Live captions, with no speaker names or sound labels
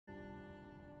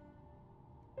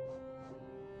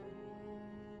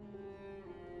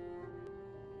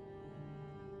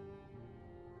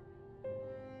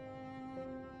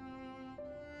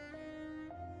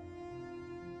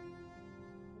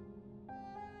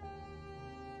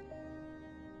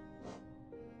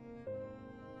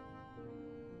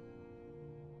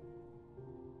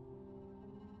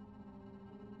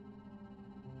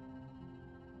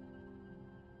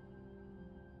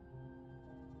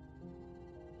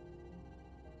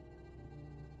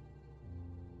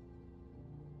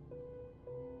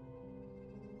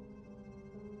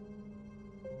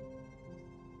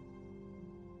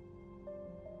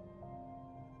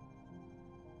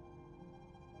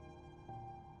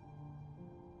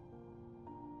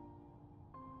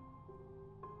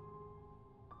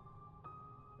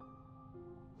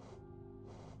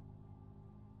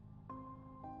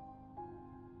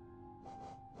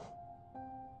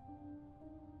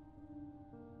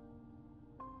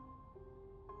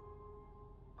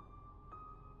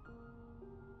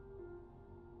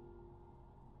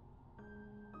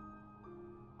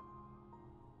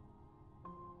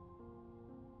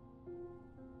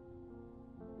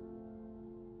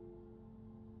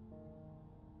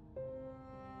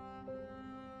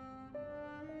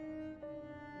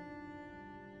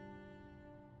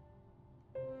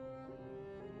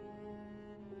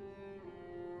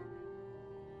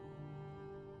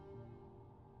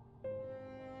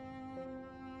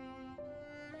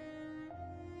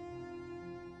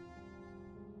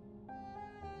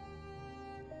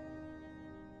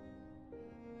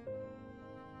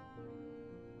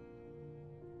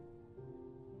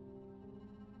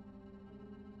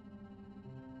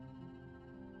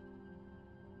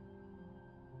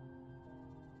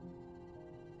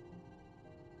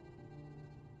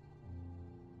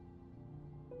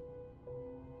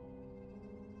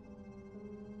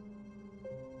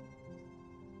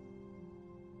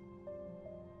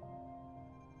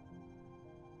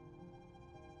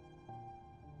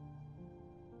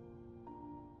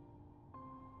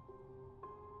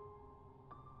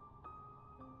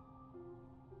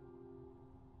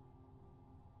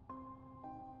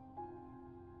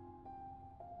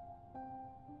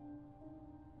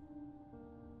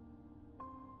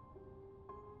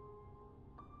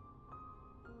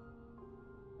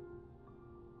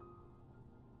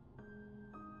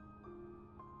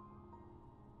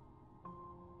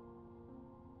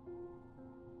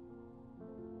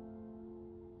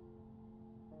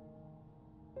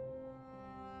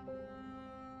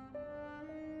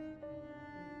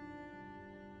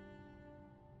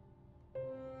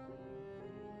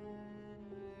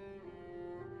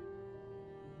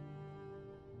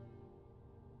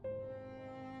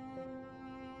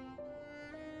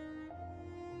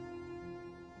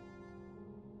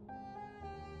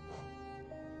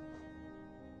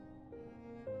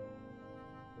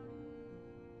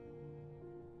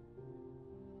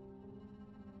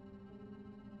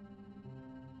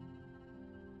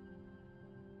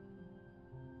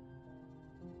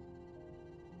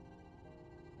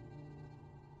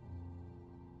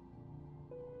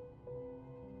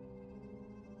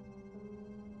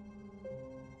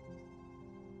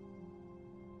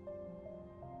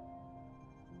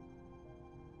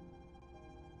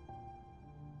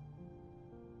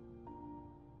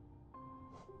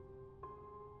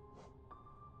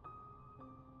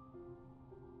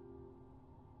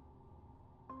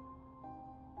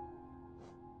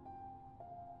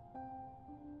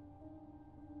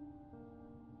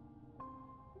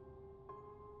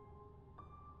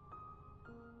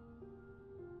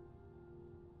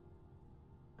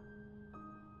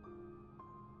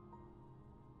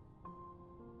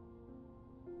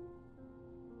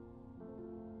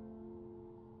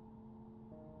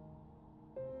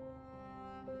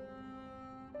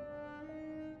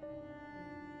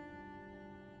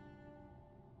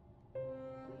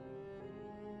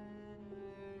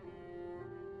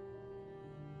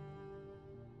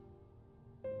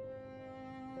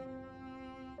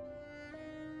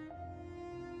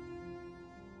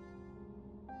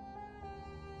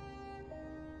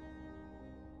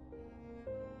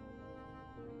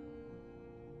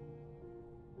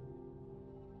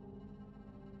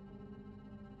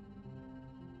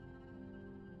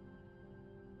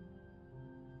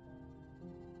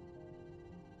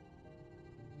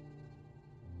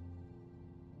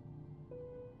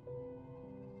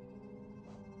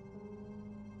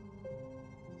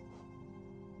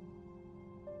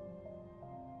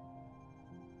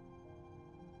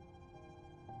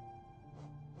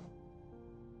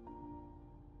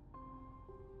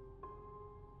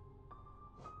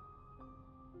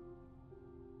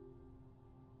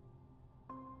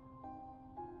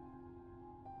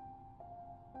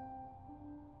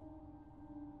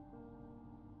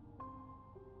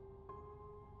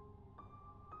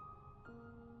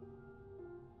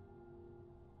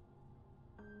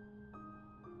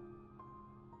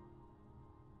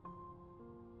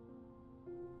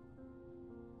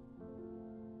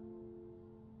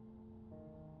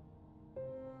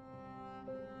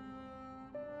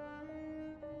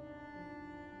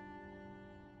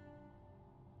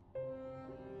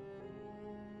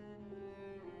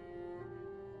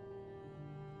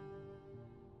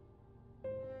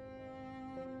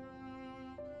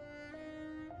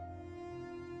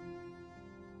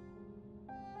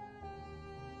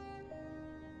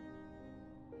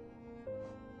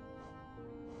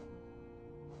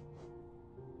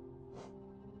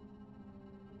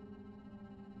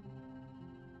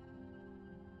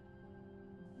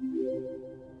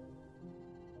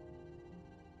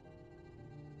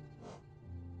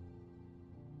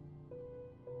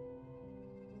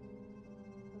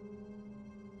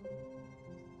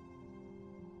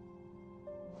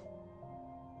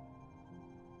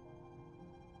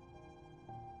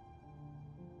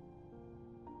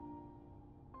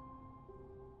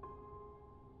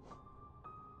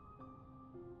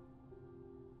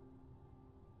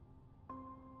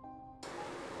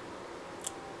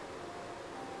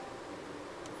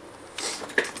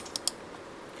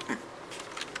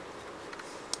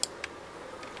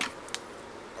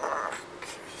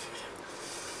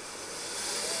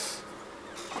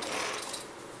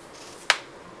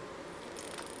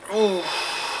Oh.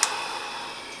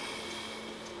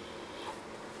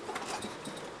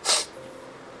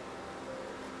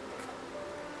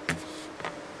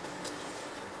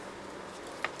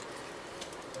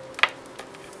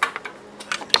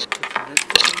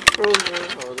 Controller,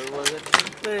 otherwise I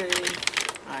can't play.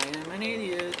 I am an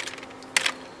idiot.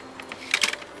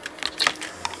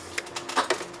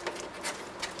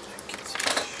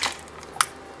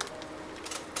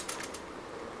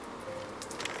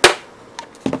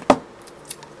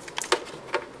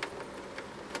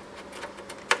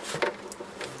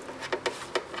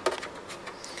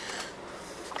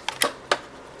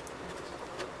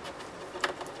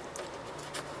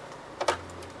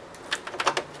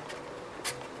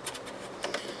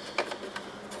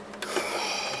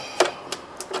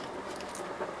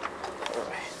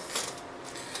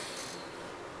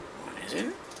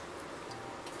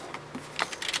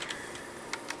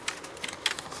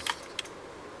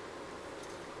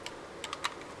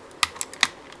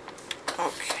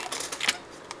 Okay.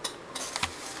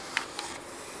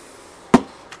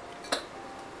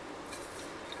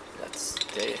 Let's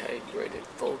stay hydrated,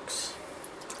 folks.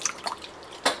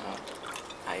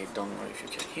 I don't know if you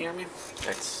can hear me.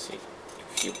 Let's see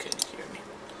if you can hear me.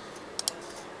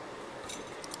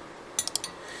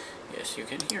 Yes, you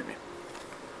can hear me.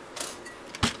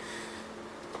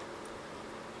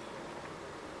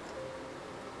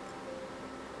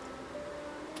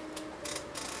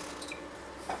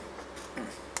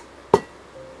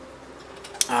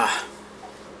 Ah,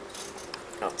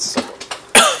 that's so.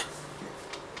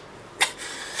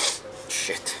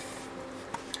 Shit.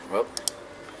 Well.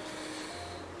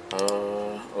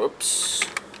 Oops.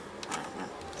 I'm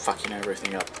fucking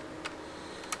everything up.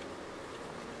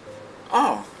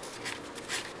 Oh,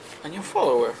 a new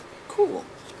follower. Cool.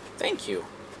 Thank you,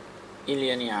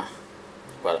 Iliania.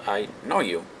 Well, I know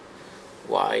you.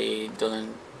 Why it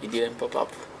didn't pop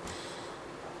up?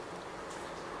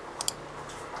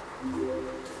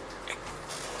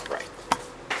 Right.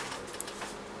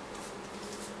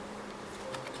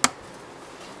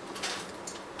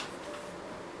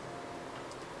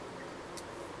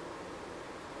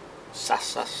 Sa.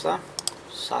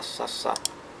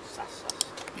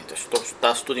 Niente, sto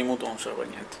tasto di muto non serve a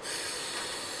niente.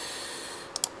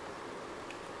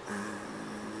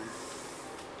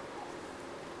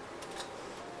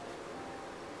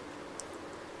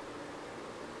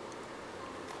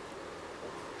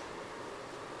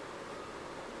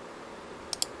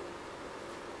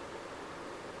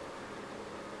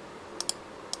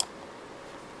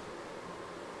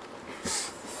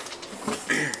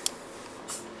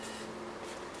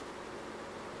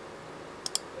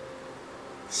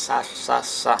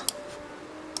 Sa.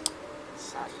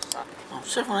 Non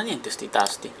servono a niente sti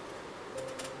tasti.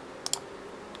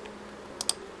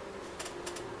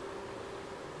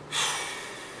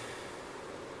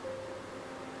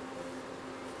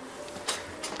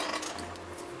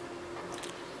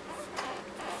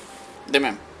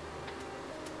 Dimmi.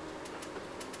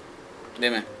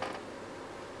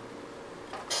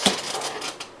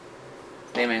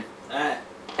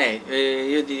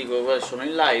 Io ti dico, guarda, sono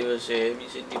in live, se mi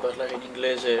senti parlare in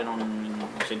inglese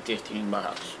non sentirti in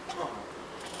imbarazzo.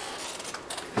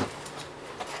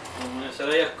 Non me ne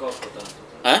sarei accorto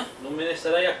tanto. Non me ne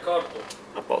sarei accorto.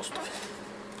 A posto.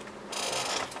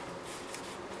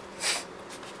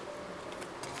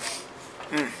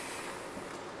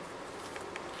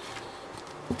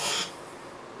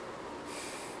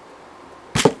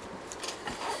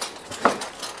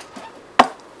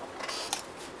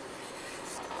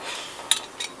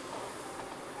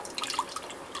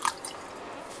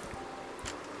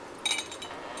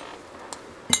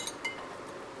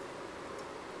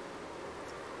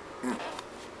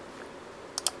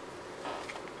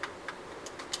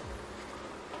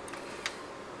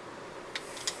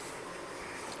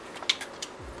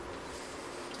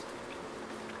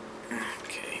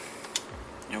 Okay,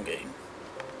 new game.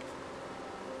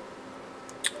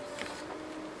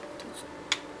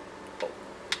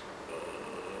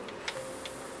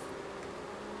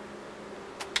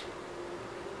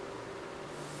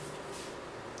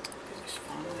 This is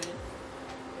fine.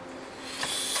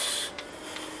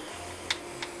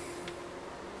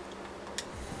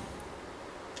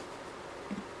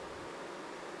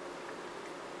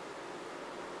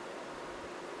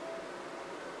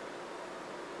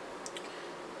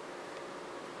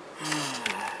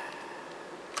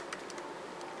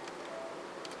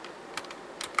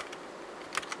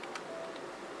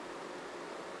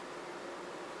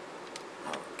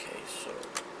 Okay, so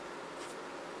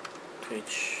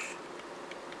Twitch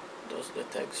does the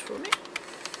tags for me.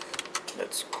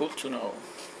 That's cool to know.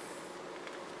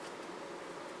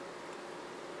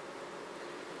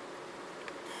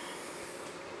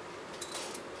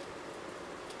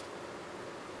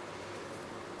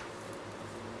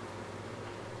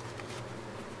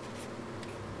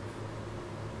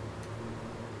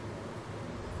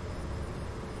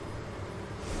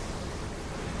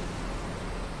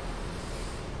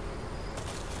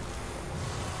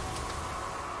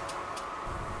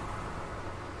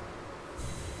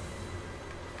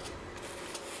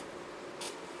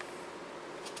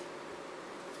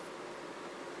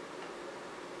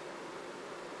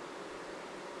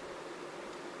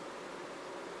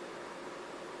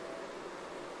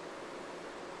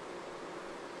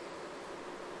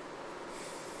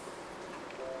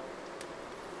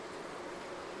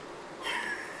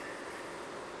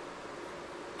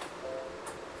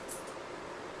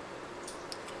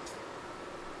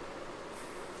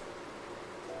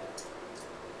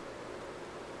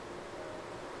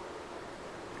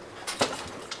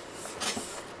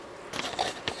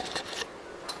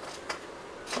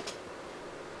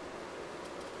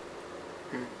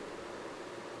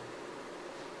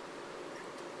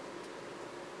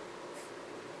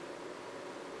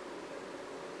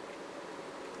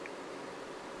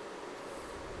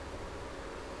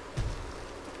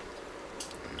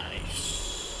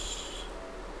 Nice.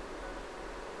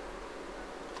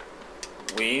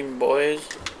 Win, boys.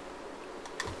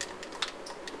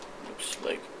 Looks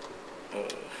like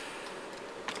okay.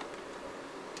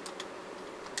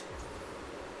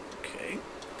 Okay,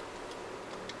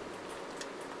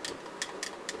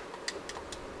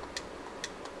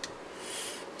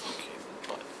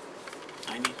 but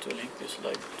I need to link this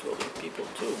live to other people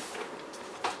too.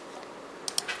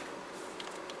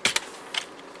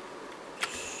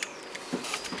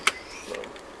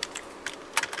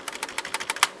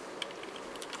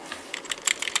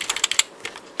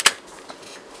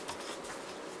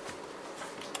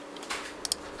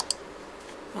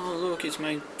 Oh look, it's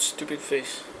my stupid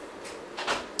face.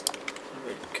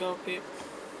 Red copy.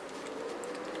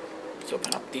 Let's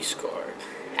open up Discord.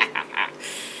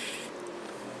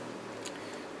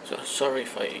 So sorry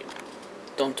if I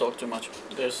don't talk too much.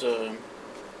 There's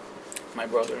my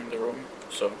brother in the room,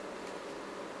 so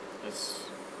there's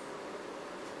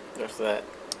that.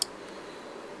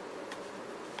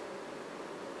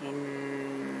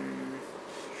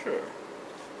 Sure.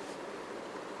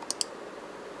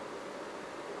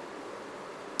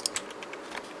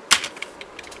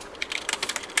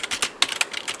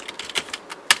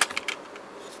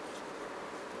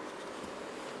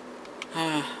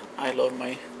 I love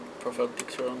my profile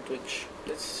picture on Twitch.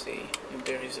 Let's see if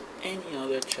there is any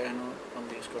other channel on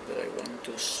Discord that I want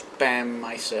to spam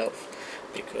myself,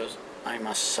 because I'm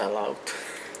a sellout.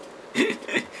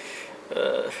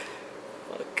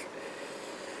 Fuck.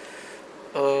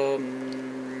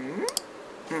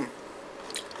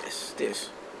 This.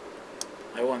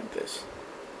 I want this.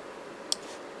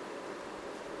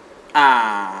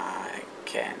 I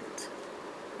can't.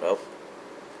 Well,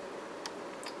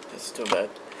 that's too bad.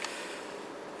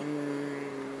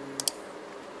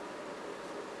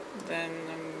 Then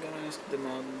I'm gonna ask the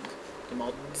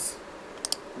mods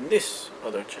on this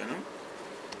other channel,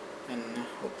 and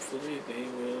hopefully they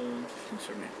will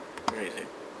answer me. Where is he?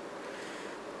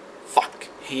 Fuck,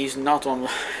 he's not online.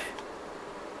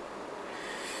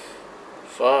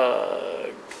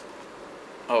 Fuck.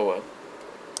 Oh well.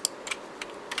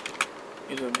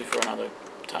 It will be for another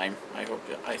time. I hope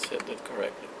I said that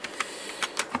correctly.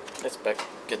 Let's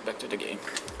get back to the game.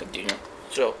 Continue.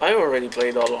 So I already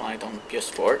played Hollow Knight on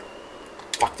PS4.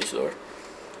 Fuck this door.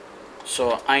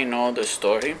 So I know the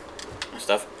story and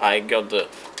stuff. I got the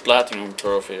platinum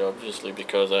trophy obviously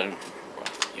because I'm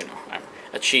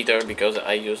a cheater, because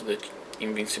I used the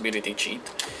invincibility cheat.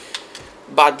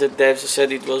 But the devs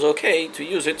said it was okay to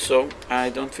use it, so I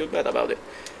don't feel bad about it.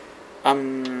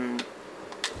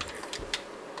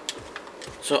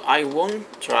 So I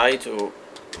won't try to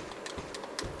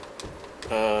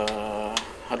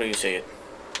how do you say it?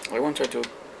 I won't try to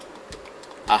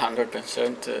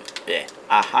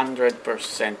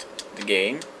 100% the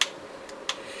game,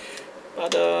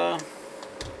 but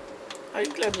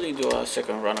I'd gladly do a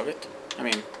second run of it. I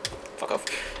mean, fuck off.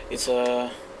 It's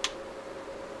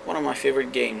one of my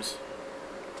favorite games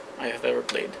I have ever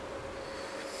played.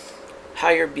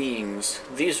 Higher beings,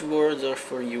 these words are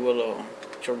for you alone.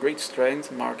 Your great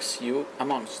strength marks you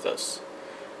amongst us.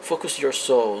 Focus your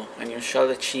soul, and you shall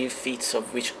achieve feats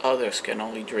of which others can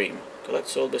only dream. Collect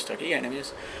soul by striking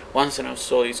enemies. Once enough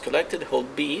soul is collected,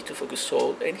 hold B to focus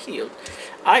soul and heal.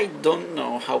 I don't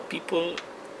know how people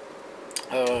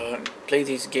play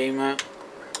this game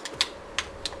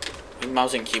with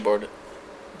mouse and keyboard.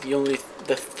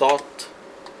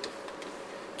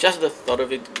 Just the thought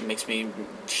of it makes me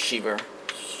shiver.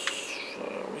 So,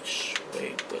 which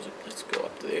way was it? Let's go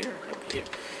up there, up here.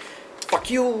 Fuck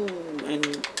you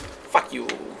and fuck you.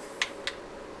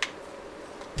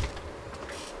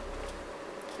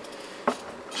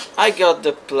 I got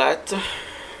the plat.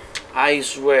 I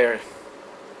swear.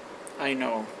 I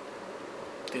know.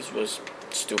 This was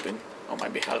stupid on my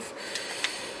behalf.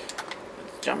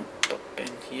 Let's jump up in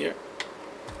here.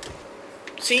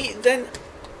 See, then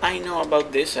I know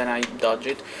about this and I dodge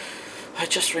it. I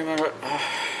just remember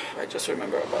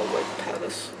about White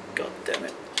Palace. God damn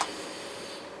it.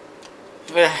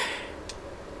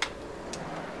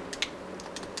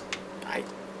 I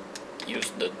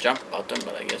used the jump button,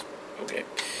 but I guess okay.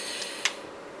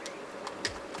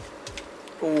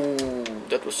 Ooh,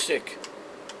 that was sick.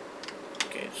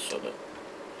 Okay, so the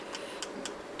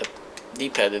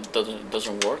D-pad it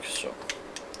doesn't work. So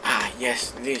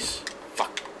yes, this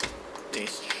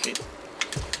shit.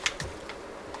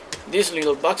 These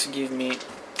little bugs give me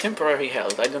temporary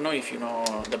health. I don't know if you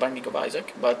know the Binding of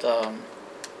Isaac, but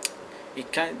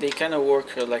they kind of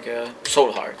work like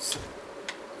soul hearts.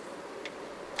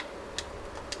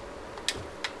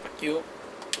 Fuck you.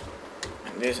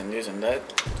 And this and this and that.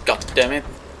 God damn it.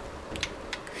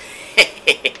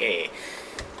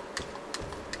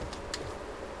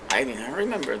 I didn't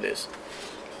remember this.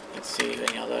 Let's see if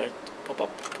any other pop up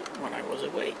when I was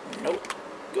away. Nope.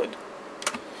 Good.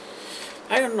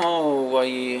 I don't know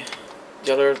why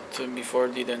the alert before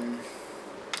didn't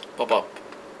pop up,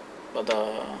 but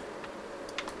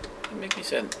it makes me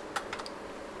sad.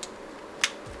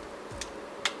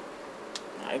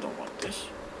 I don't want this.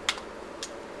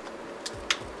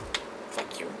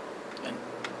 Fuck you. Then.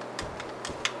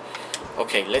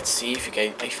 Okay, let's see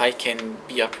if I can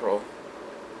be a pro.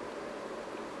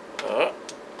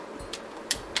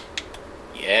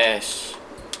 Yes.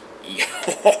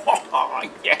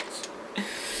 Yes.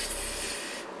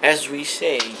 As we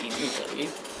say in Italy,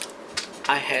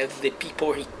 I have the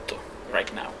piporito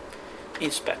right now.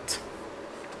 Inspect.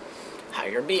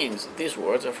 Higher beings, these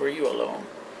words are for you alone.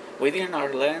 Within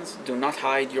our lands, do not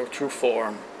hide your true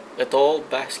form. Let all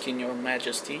bask in your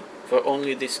majesty, for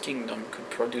only this kingdom could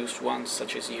produce one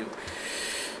such as you.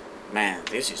 Man,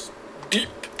 this is deep.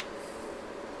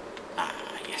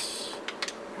 Ah, yes.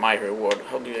 My reward.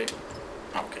 How do I...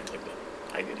 Okay, like that.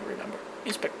 I didn't remember.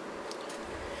 Inspect.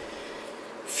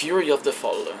 Fury of the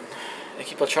Fallen.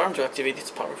 Equip a charm to activate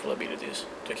its powerful abilities.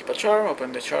 To equip a charm,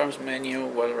 open the charms menu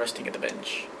while resting at the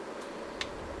bench.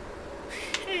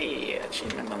 Hey,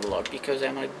 achievement unlocked because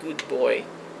I'm a good boy.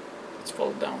 Let's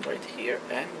fall down right here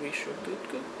and we should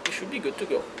be good to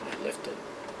go. I left a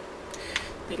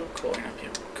little coin up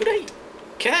here.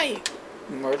 Can I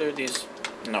murder this?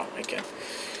 No, I can't.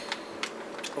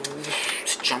 Oh,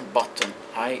 this jump button.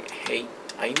 I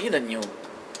need a new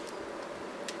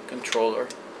controller.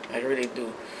 I really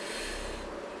do.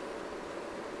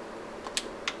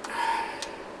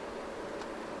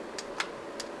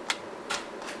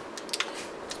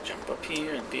 Jump up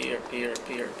here and here.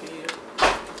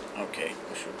 Okay,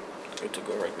 we should be good to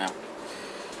go right now.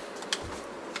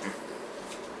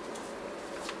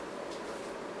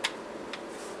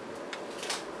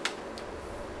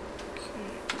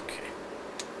 Okay.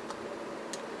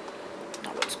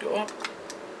 Now let's go up.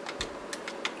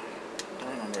 Don't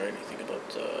remember anything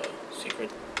about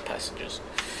secret passages.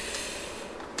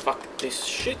 Fuck this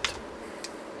shit.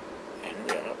 And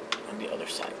we are up on the other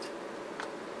side.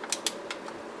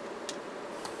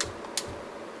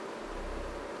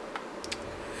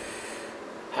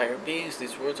 Higher beings,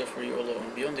 these words are for you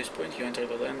alone. Beyond this point, you enter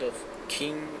the land of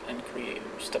King and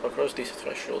Creator. Step across this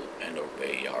threshold and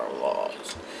obey our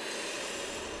laws.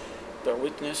 Bear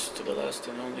witness to the last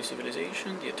and only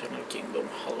civilization, the Eternal Kingdom,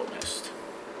 Hallownest.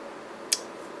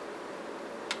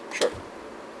 Sure.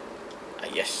 Ah,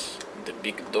 yes, the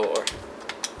big door.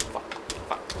 Fuck.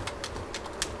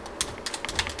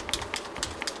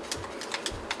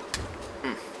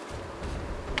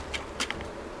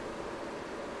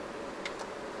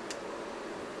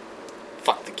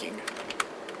 Fuck the king.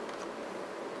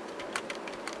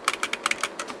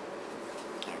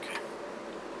 Okay.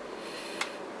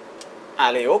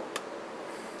 Allez hop.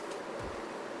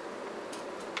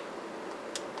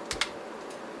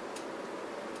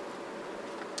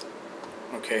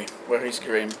 Okay, where is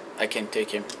Grim? I can take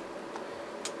him.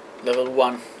 Level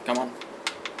 1, come on.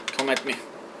 Come at me.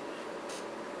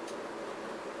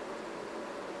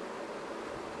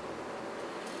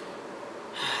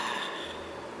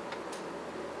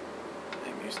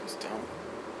 This town.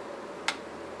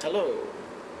 Hello,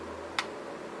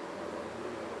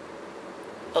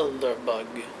 Elderbug.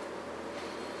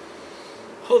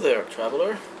 Oh there,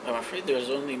 traveler. I'm afraid there's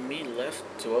only me left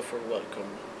to offer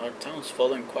welcome. Our town's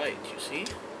fallen quiet, you see.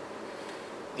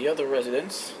 The other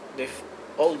residents, they've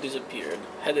all disappeared,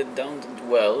 headed down the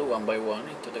well one by one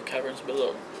into the caverns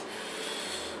below.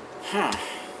 Huh.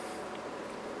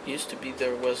 Used to be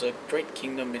there was a great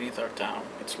kingdom beneath our town.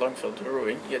 It's long fell to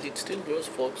ruin, yet it still draws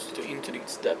folks into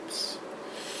its depths.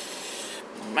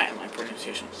 Man, my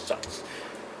pronunciation sucks.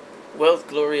 Wealth,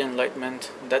 glory,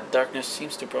 enlightenment, that darkness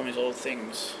seems to promise all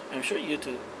things. I'm sure you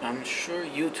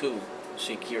too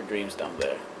seek your dreams down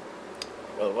there.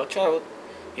 Well, watch out.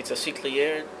 It's a sickly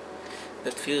air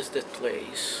that fills that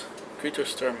place.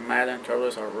 Creatures turn mad and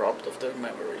travelers are robbed of their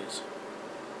memories.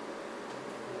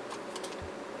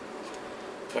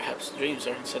 Perhaps dreams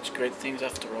aren't such great things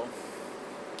after all.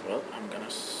 Well, I'm gonna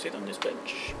sit on this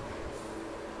bench.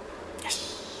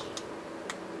 Yes!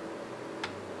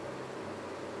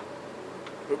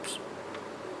 Oops.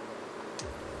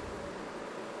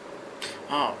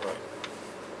 Oh, right.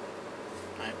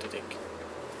 I have to take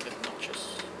the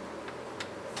notches.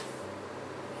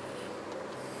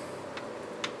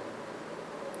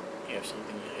 have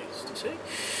something he has to say.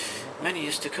 Many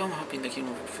years to come, hoping the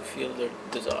kingdom would fulfill their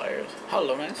desires.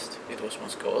 Hollow Nest, it was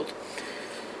once called.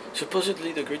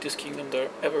 Supposedly the greatest kingdom there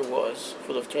ever was,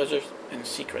 full of treasures and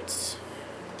secrets.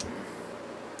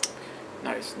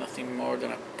 Now it's nothing more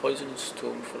than a poisonous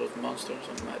tomb full of monsters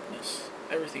and madness.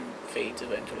 Everything fades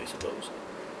eventually, I suppose.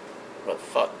 Well,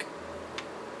 fuck.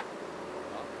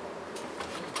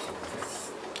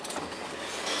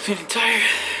 Feeling tired?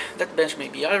 That bench may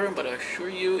be iron, but I assure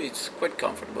you it's quite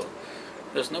comfortable.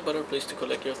 There's no better place to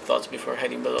collect your thoughts before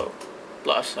heading below.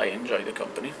 Plus, I enjoy the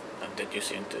company, and that you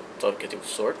seem to talkative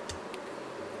sort.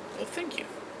 So thank you.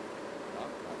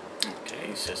 Okay,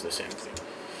 he says the same thing.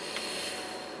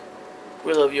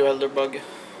 We love you, Elderbug.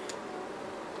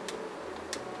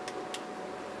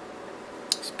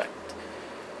 Spect.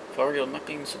 For your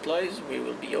mapping supplies, we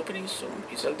will be opening soon.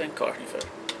 Iselda and Carnifer.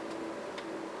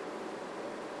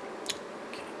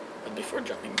 Okay, but before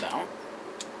jumping down,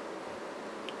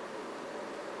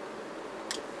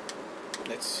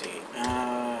 let's see.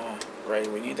 Right,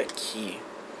 we need a key.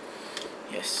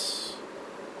 Yes.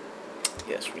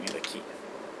 Yes, we need a key.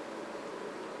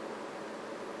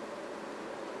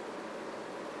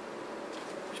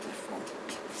 Where's my phone?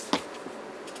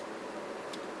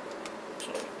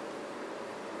 Sorry.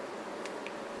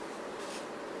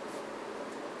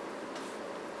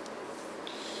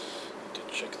 Need to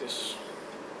check this.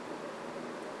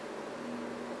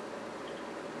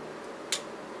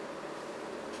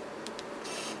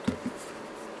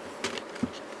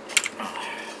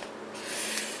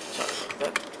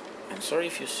 Sorry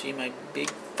if you see my big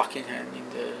fucking hand in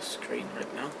the screen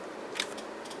right now.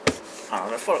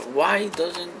 Why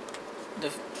doesn't the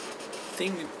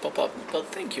thing pop up? But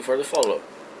thank you for the follow.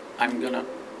 I'm gonna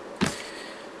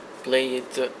play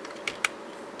it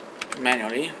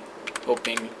manually,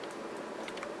 hoping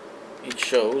it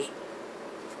shows.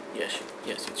 Yes,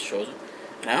 it shows.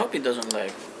 And I hope it doesn't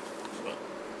lag. Well,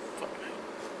 fuck.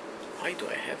 Why do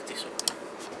I have this open?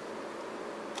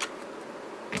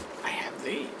 I have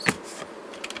these.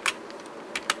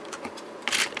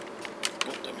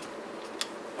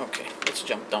 Okay, let's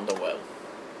jump down the well.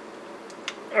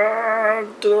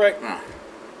 To the right now.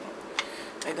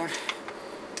 I don't.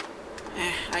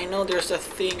 I know there's a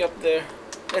thing up there.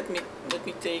 Let me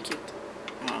take it.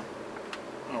 Oh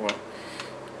well.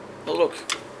 Oh look.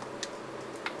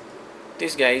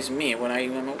 This guy is me when I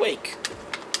am awake.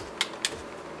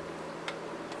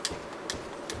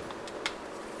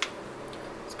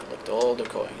 Let's collect all the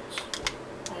coins.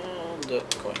 All the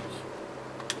coins.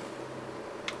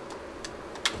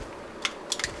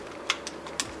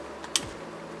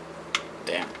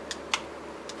 Damn.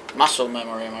 Muscle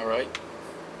memory, am I right?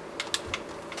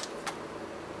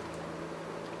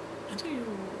 How do you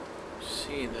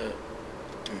see the...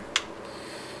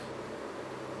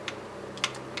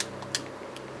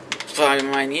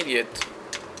 I'm an idiot.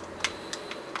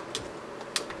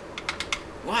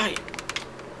 Why?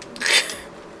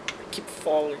 I keep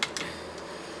falling.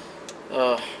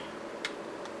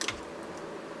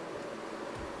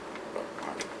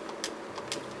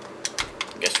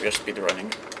 Guess we are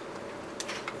speedrunning.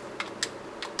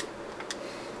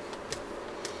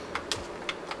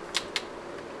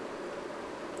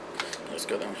 Let's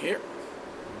go down here.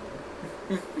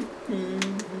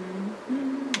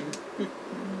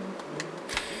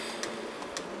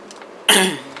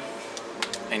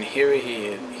 And here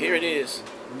it is,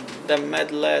 the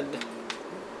mad lad.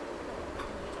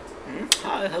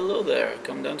 Hi, hello there.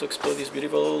 Come down to explore these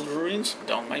beautiful old ruins?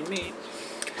 Don't mind me.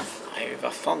 I have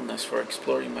a fondness for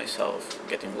exploring myself.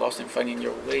 Getting lost and finding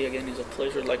your way again is a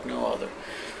pleasure like no other.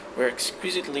 We're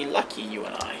exquisitely lucky, you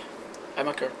and I. I'm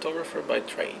a cartographer by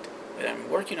trade, but I'm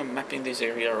working on mapping this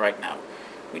area right now.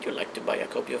 Would you like to buy a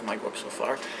copy of my work so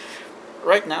far?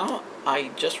 Right now,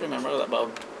 I just remembered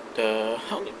about the...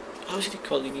 How is it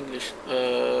called in English?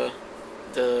 The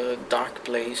dark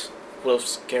place, full of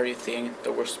scary thing,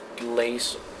 the worst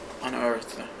place on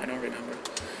earth. I don't remember.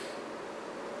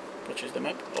 Purchase the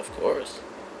map? Of course.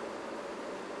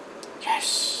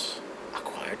 Yes!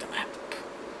 Acquire the map.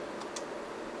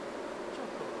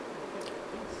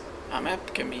 A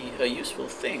map can be a useful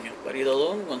thing, but it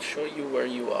alone won't show you where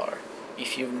you are.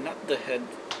 If you've not the head...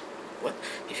 What?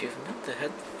 If you've not the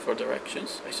head for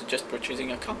directions, I suggest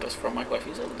purchasing a compass from my wife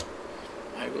Iselda.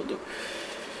 I will do.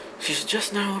 She's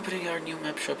just now opening our new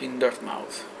map shop in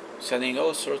Dirtmouth, selling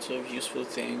all sorts of useful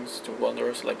things to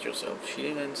wanderers like yourself. She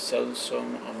even sells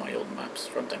some of my old maps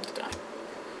from time to time.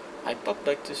 I pop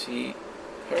back to see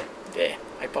her. Yeah,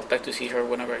 I pop back to see her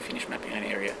whenever I finish mapping an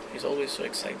area. She's always so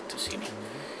excited to see me.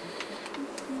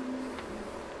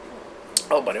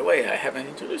 Oh, by the way, I haven't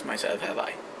introduced myself, have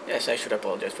I? Yes, I should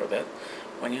apologize for that.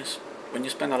 When you when you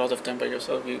spend a lot of time by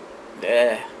yourself, you,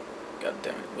 god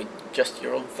damn it, with just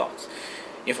your own thoughts,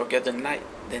 you forget the night,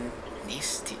 then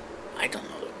nasty. I don't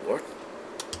know the word.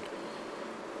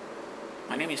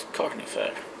 My name is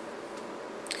Carnifer,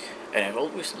 and I've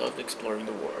always loved exploring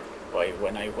the world. Why,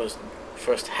 when I was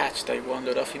first hatched, I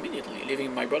wandered off immediately,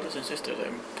 leaving my brothers and sisters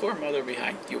and poor mother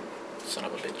behind. You son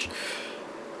of a bitch.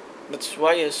 That's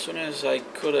why as soon as I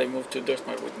could, I moved to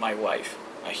Dirtmar with my wife.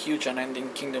 A huge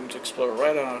unending kingdom to explore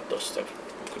right on our doorstep.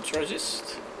 Who could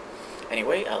resist?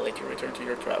 Anyway, I'll let you return to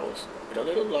your travels. With a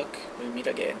little luck, we'll meet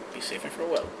again. Be safe and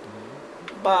farewell.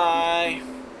 Bye!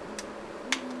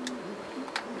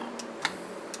 No.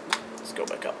 Let's go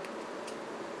back up.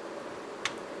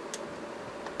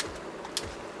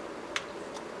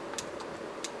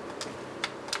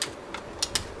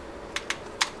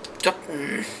 Jump!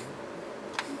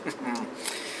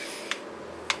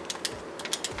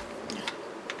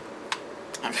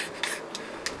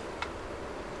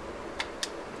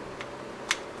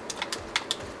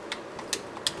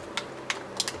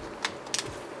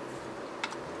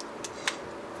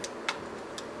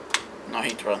 No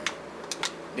hit run.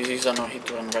 This is a no hit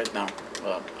run right now.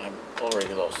 Well, I'm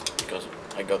already lost because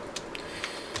I got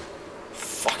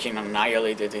fucking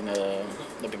annihilated in the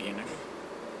beginning.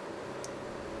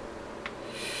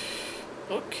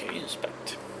 Okay,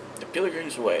 inspect. The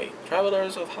Pilgrim's Way.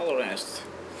 Travelers of Halloranest.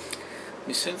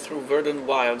 Descend through verdant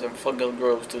wilds and fungal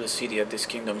groves to the city at this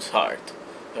kingdom's heart.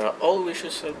 There are all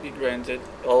wishes shall be granted,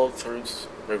 all truths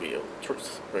revealed.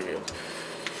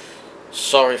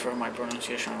 Sorry for my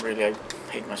pronunciation, really, I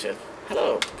hate myself.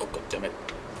 Hello, oh god damn it.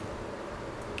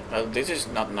 Well, this is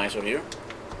not nice of you.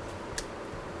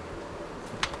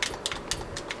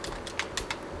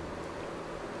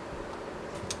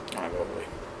 I'm gonna go away.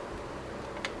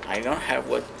 I don't have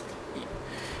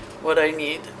what I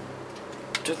need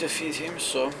to defeat him,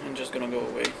 so I'm just gonna go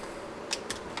away.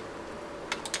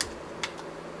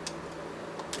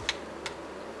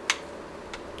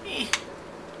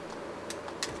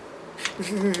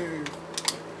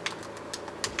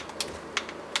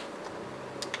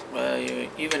 Well,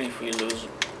 even if we lose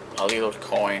a little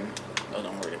coin,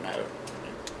 doesn't really matter.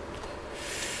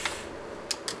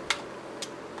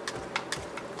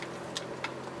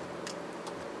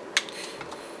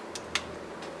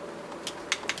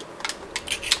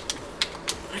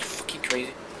 I'm fucking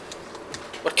crazy.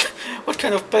 What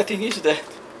kind of petting is that?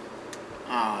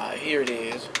 Ah, here it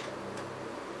is.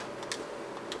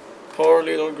 Poor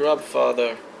little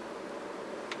grubfather.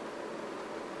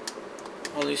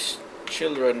 All these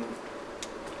children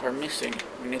are missing.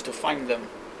 We need to find them.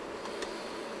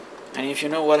 And if you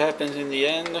know what happens in the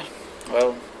end,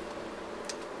 well,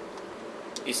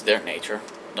 it's their nature.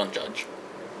 Don't judge.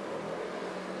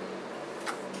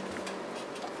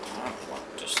 Well,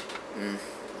 just,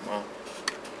 well.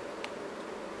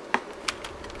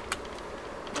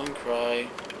 Don't cry,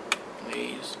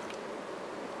 please.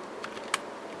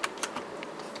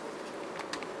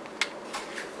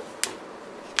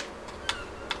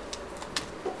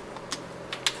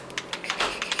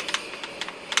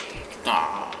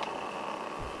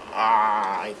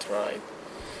 I tried.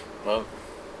 Well,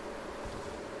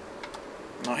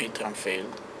 no hit run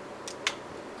failed.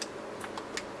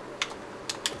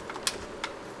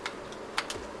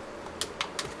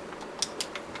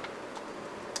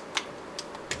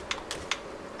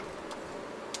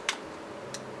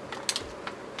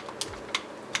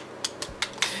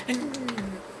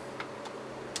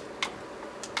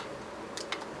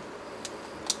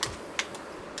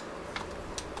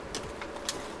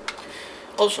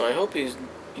 Also, I hope the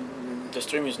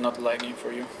stream is not lagging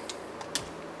for you.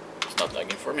 It's not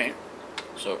lagging for me,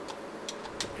 so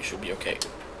it should be okay.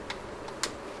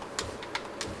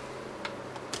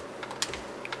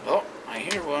 Oh, I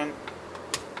hear one.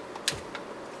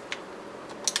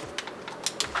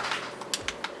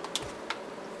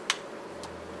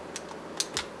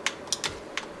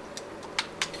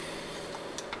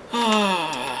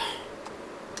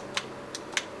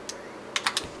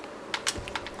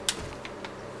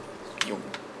 You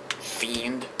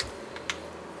fiend.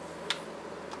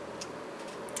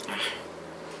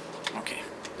 Okay,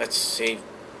 let's save.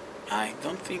 I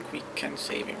don't think we can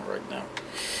save him right now.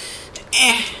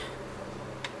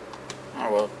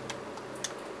 Oh well.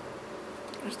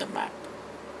 Where's the map?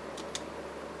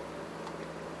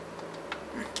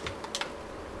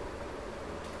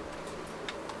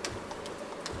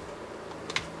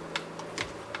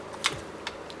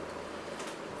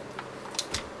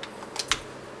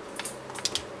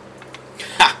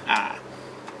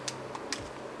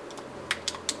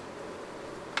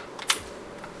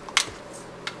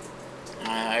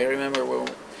 I remember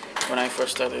when I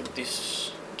first started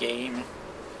this game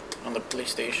on the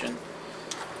PlayStation.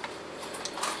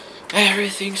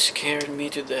 Everything scared me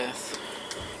to death.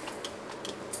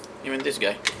 Even this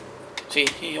guy. See,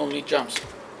 he only jumps.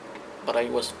 But I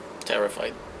was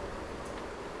terrified.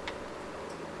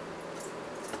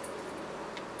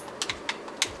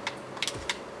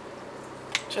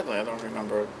 Sadly, I don't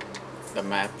remember the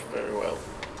map very well.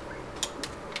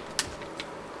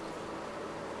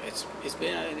 It's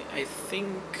been, I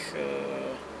think,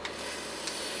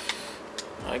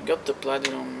 I got the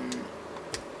platinum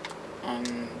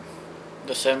on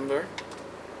December,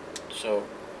 so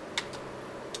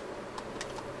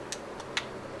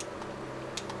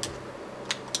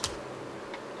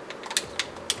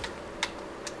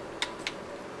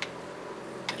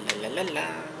la la la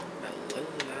la la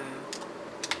la.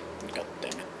 God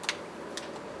damn it.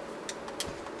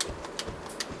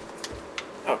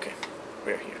 Okay,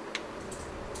 we're here.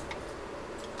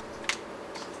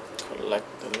 Collect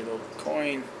the little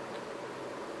coin.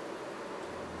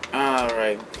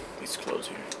 Alright, it's closed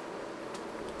here.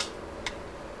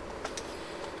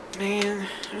 Man,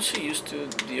 I'm so used to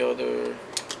the other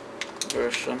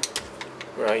version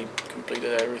where I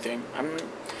completed everything. I'm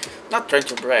not trying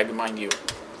to brag, mind you.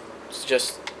 It's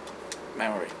just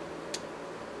memory.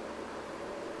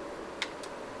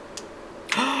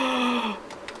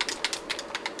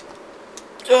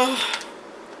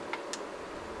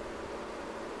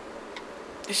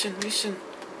 Listen, listen.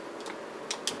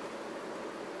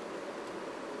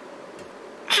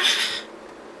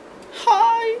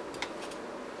 Hi.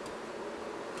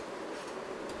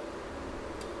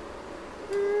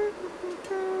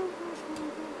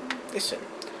 Listen.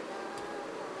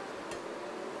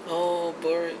 Oh,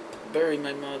 bury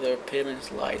my mother, pale and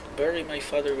slight. Bury my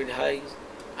father with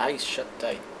eyes shut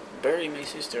tight. Bury my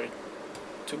sister,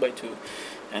 2 by 2.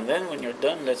 And then when you're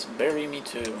done, let's bury me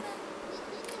too.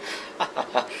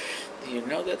 Do you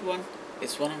know that one?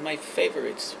 It's one of my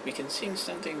favorites. We can sing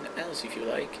something else if you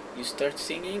like. You start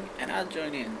singing and I'll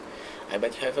join in. I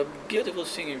bet you have a beautiful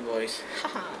singing voice.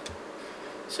 Haha.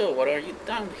 So what are you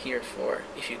down here for?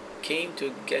 If you came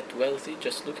to get wealthy,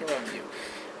 just look around you.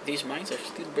 These mines are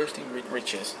still bursting with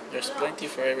riches. There's plenty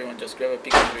for everyone. Just grab a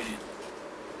pick ingredient.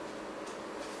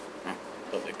 Oh,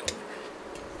 lovely color.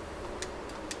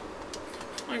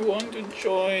 I want to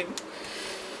join.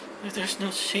 There's no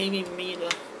shame in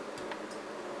Mila.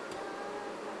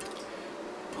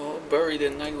 Oh, bury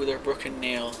the knight with her broken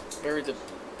nail. Bury the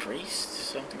priest?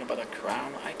 Something about a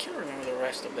crown? I can't remember the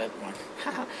rest of that one.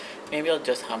 Maybe I'll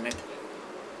just hum it.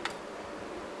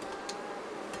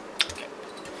 Okay.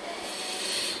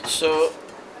 So,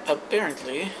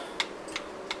 apparently,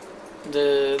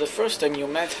 the first time you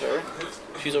met her,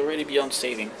 she's already beyond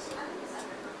saving.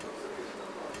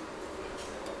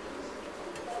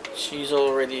 She's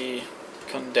already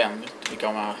condemned to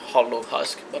become a hollow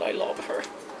husk, but I love her.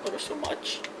 Love her so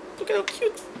much. Look at how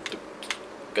cute.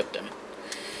 God damn it.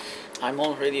 I'm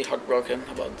already heartbroken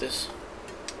about this.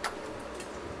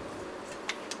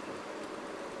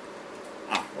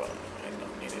 Ah, well, I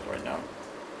don't need it right now.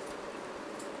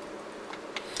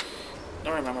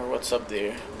 Don't remember what's up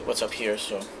there, what's up here,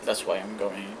 so that's why I'm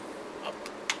going up.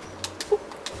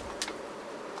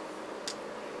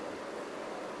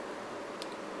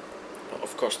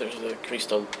 Of course, there's the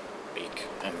crystal peak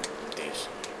and this,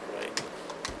 right?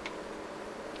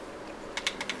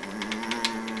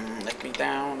 Let me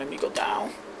down, let me go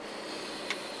down.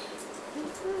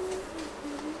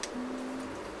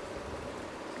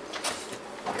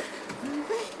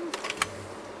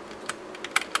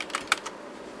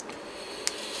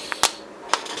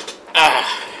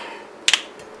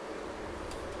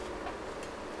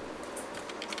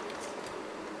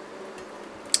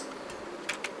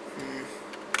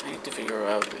 I need to figure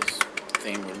out this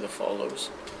thing with the follows.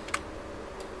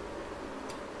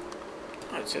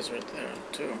 Oh, it says right there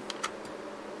too.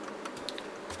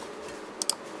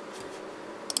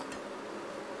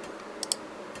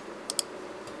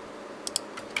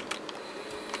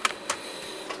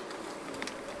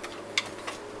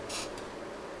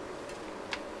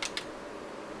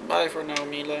 Bye for now,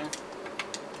 Mila.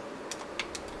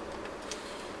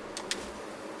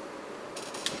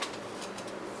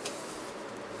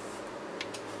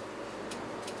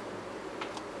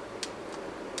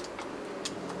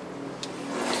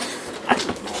 I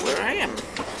don't know where I am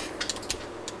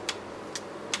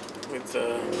with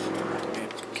the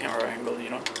camera angle,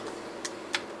 you know.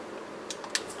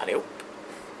 Adios.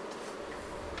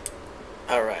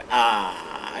 Alright,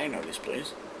 I know this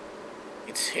place.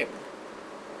 It's him.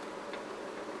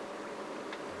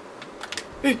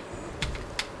 Hey.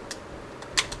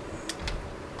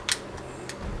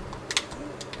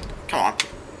 Come on.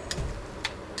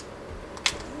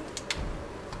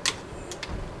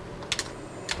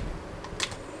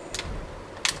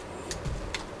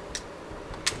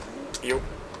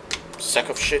 sack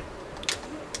of shit.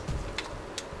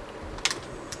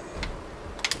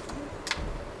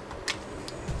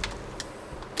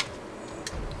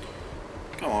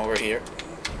 Come over here.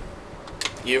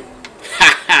 You.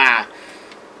 Haha!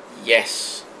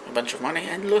 Yes. A bunch of money,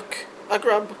 and look, a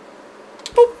grub.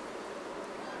 Boop!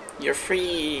 You're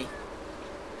free.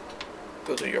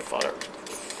 Go to your father.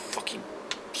 Fucking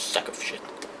sack of shit.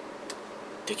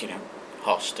 Taking him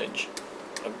hostage.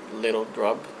 A little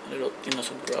grub. A little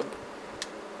innocent grub.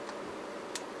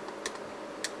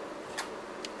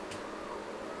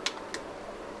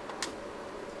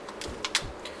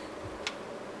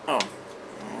 Oh.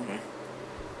 Okay.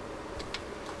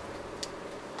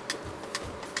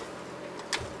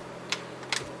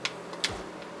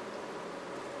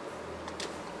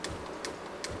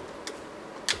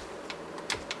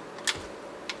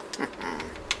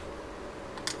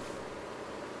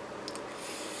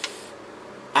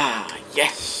 Ah,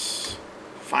 yes!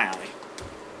 Finally.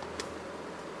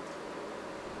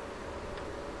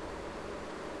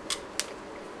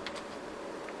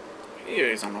 Here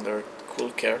is another cool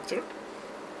character.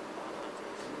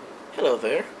 Hello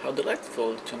there, how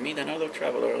delightful to meet another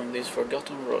traveler on these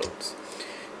forgotten roads.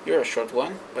 You're a short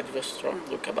one, but you've a strong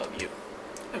look about you.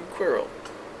 I'm Quirrell.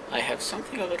 I have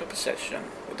something of an obsession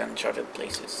with uncharted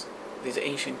places. This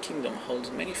ancient kingdom holds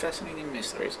many fascinating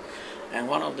mysteries, and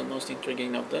one of the most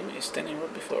intriguing of them is standing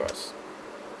right before us.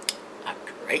 A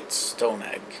great stone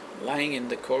egg, lying in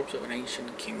the corpse of an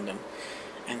ancient kingdom.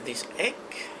 And this egg,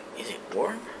 is it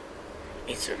warm?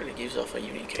 It certainly gives off a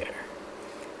unique air.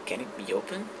 Can it be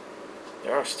opened?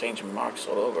 There are strange marks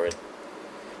all over it.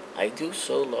 I do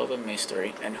so love a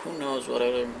mystery, and who knows what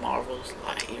other marvels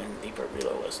lie even deeper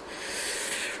below us.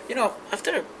 You know,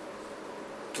 after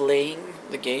playing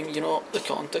the game, you know, the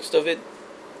context of it,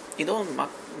 it all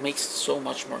makes so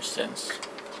much more sense.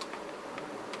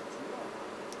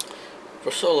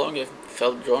 For so long I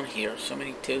felt drawn here, so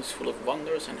many tales full of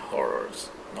wonders and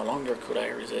horrors. No longer could I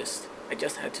resist. I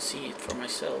just had to see it for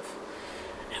myself.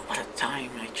 And what a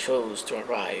time I chose to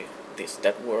arrive.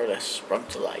 That world has sprung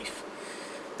to life.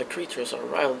 The creatures are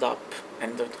riled up,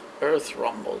 and the earth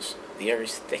rumbles. The air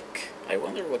is thick. I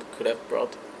wonder what could have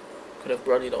brought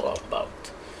it all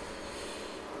about.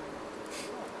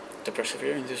 To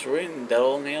persevere in this ruin, that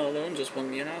old nail alone just won't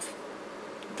be enough.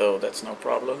 Though that's no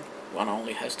problem. One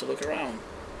only has to look around.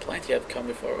 Plenty have come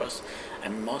before us,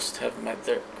 and most have met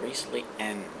their grisly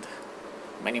end.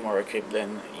 Many more equipped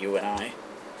than you and I.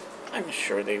 I'm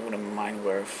sure they wouldn't mind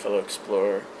were a fellow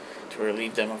explorer to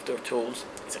relieve them of their tools.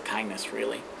 It's a kindness,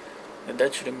 really. The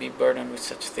dead shouldn't be burdened with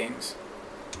such things.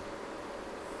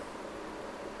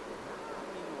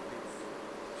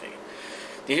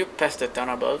 Did you pass the town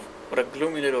above? What a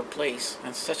gloomy little place,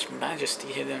 and such majesty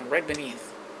hidden right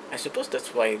beneath. I suppose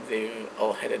that's why they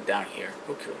all headed down here.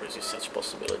 Who could resist such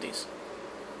possibilities?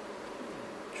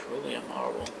 Truly a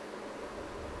marvel.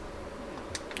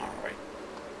 Alright.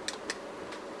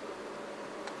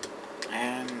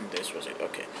 And this was it,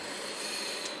 okay.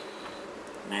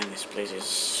 Man, this place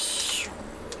is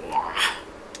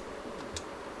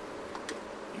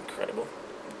incredible.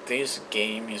 This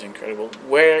game is incredible.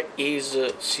 Where is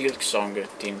Silksong,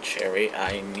 Team Cherry?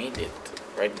 I need it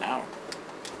right now.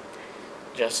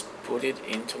 Just put it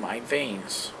into my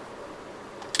veins.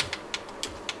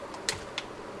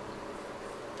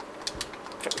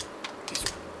 This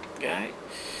guy.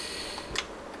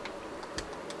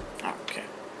 Okay.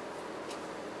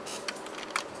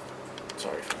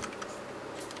 Sorry for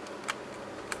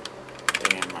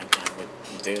taking my time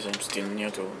with this. I'm still new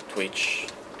to Twitch.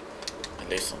 At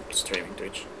least I'm streaming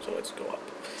Twitch. So let's go up.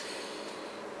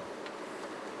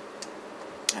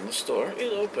 And the store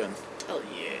is open. Hell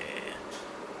yeah.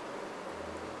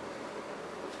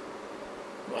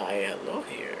 Why, hello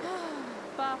here.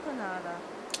 Papanada.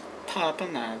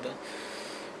 Papanada.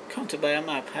 Come to buy a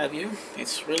map, have you?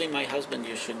 It's really my husband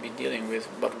you should be dealing with,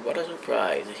 but what a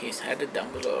surprise. He's headed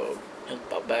down below. He'll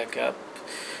pop back up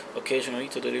occasionally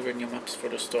to deliver new maps for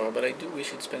the store, but I do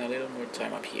wish he'd spend a little more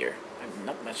time up here. I'm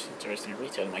not much interested in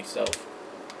retail myself.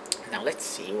 Now let's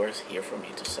see where's here for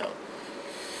me to sell.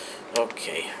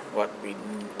 Okay, what we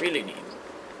really need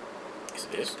is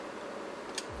this.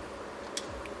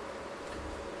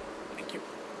 Thank you.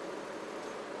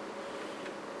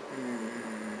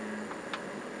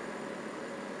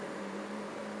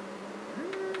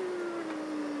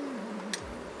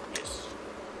 Yes.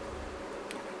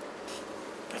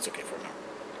 That's okay for now.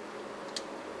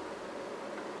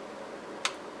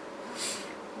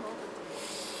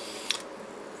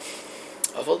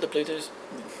 Of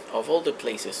all the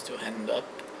places to end up,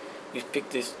 we've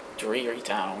picked this dreary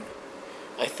town.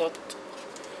 I thought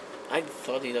I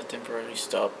thought it had temporarily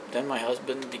stopped. Then my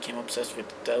husband became obsessed with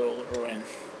that old ruin.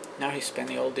 Now he's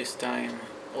spending all his time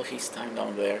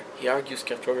down there. He argues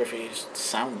cartography is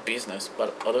sound business,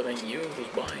 but other than you, who's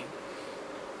buying?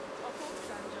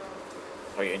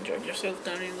 Are you enjoying yourself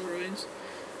down in the ruins?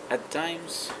 At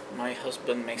times, my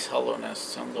husband makes Hollowness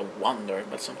sound a wonder,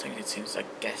 but sometimes it seems like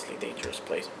a ghastly, dangerous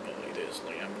place. Well, it is,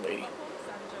 the young lady.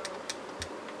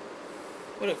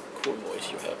 What a cool voice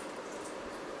you have.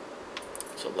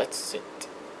 So let's sit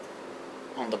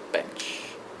on the bench.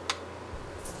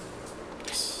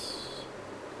 Yes.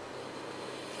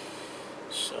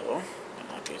 So,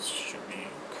 it should be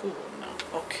cool now.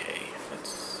 Okay, let's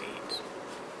see it.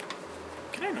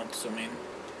 Can I not zoom in?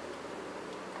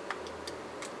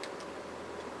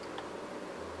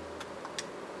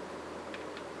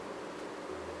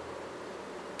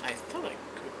 I thought I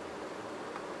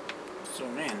could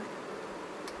zoom in.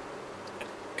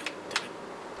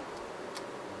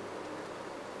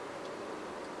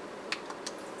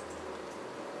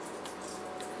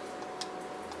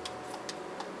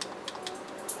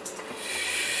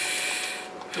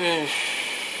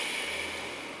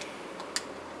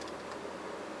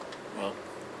 Well,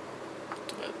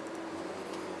 too bad.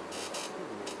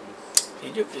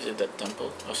 Did you visit that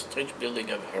temple? A strange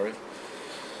building, I've heard.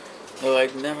 Though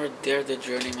I'd never dared the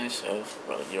journey myself.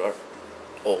 Well, you are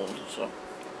old, so.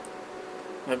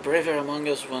 The braver among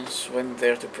us once went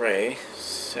there to pray,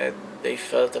 said they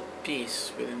felt a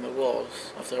peace within the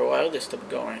walls. After a while they stopped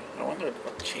going. I wondered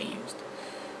what changed.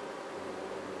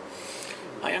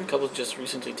 A young couple just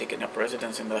recently taken up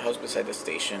residence in the house beside the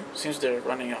station. Seems they're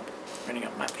running a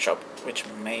map shop, which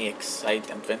may excite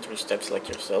adventurous types like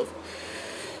yourself.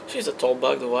 She's a tall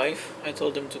bug, the wife. I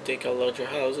told them to take a larger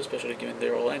house, especially given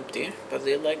they're all empty, but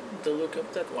they like the look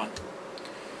of that one.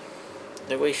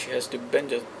 The way she has to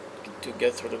bend it to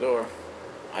get through the door.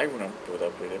 I wouldn't put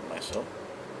up with it myself,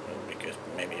 because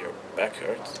maybe your back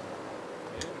hurts.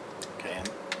 Okay,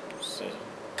 and say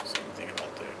something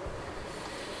about that.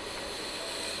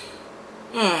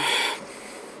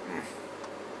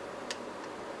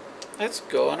 Let's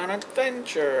go on an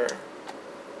adventure.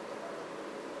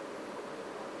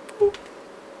 Boop.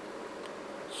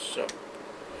 So,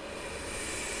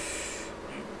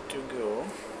 need to go.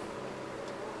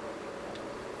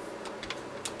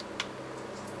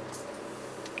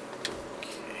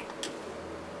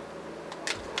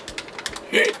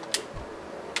 Okay.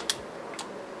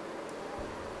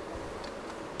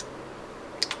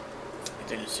 I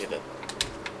didn't see that.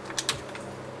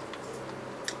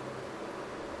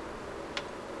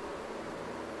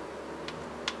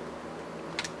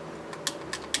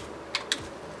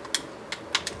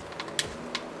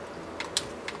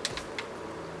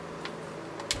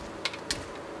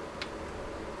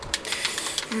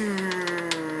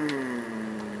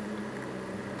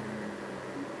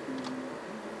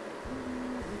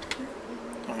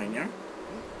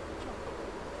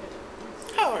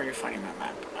 How are you finding my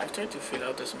map? I've tried to fill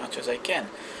out as much as I can,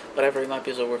 but every map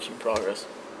is a work in progress.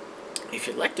 If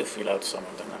you'd like to fill out some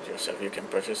of them out yourself, you can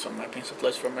purchase some mapping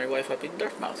supplies from my wife up in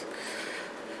Dartmouth.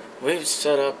 We've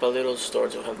set up a little store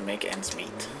to help make ends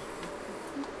meet.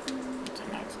 It's a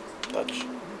nice touch.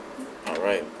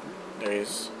 Alright, there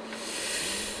is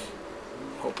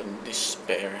hope and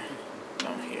despair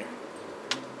down here.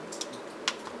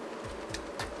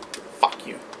 Fuck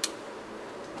you.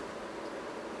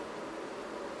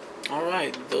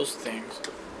 Alright, those things.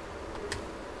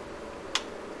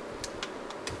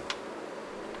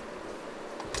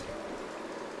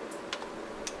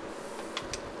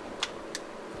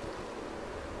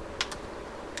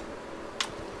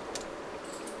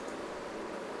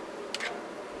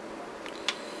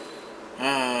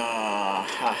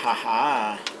 Ha ha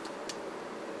ha.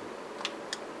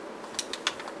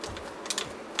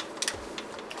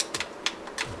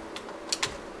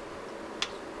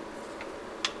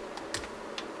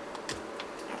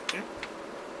 Okay.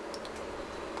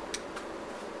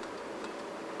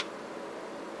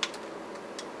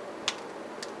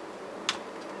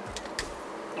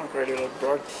 Okay, little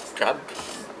grub.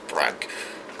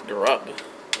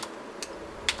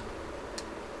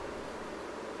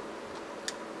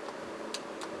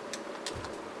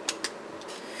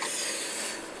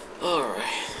 Alright.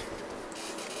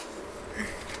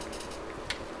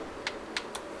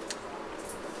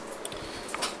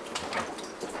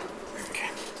 Okay.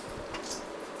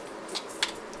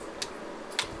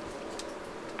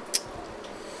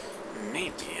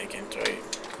 Maybe I can try.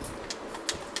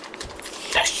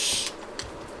 Yes!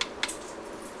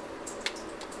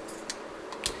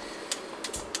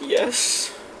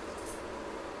 Yes!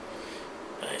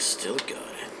 I still got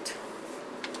it.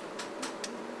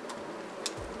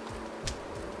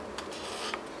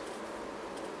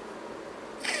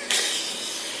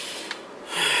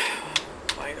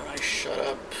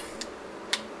 up.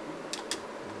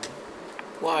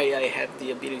 Why I have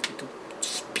the ability to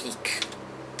speak.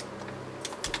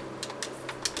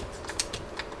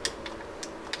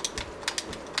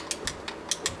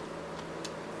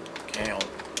 Okay, all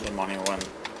the money went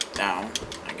down,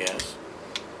 I guess.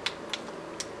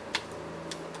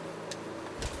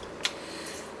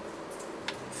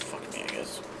 Fuck me, I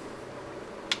guess.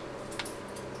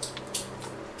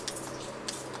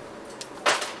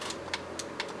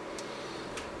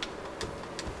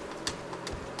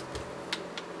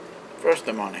 First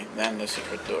the money, then the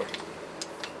secret door.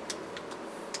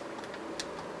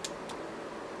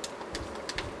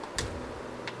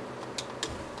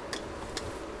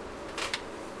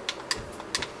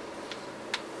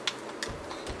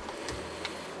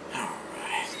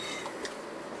 Alright.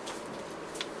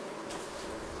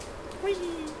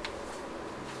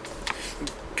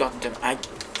 God damn,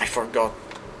 I forgot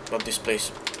about this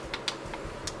place.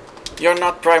 You're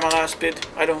not Primal Aspid,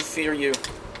 I don't fear you.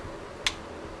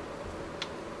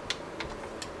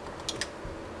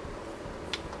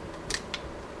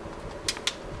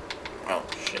 Oh,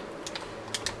 shit.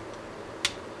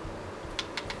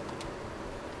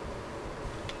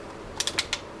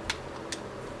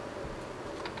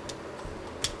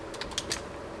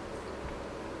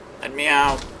 Let me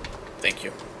out. Thank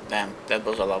you. Damn, that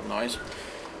was a loud noise.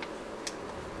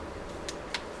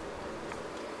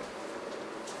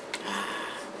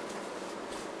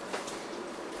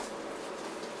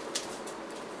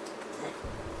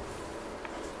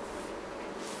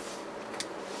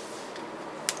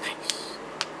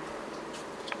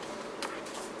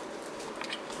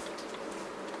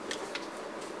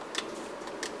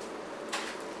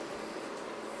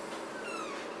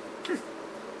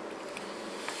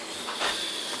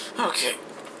 Okay.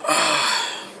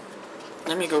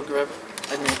 Let me go grab.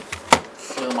 Let me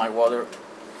fill my water.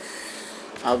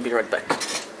 I'll be right back.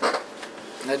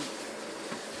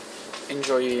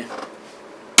 Enjoy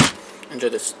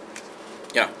this.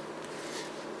 Yeah.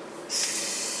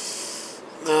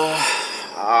 The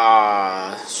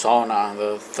sauna,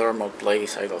 the thermal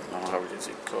place. I don't know how it is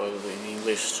called in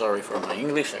English. Sorry for my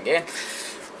English again.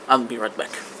 I'll be right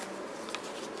back.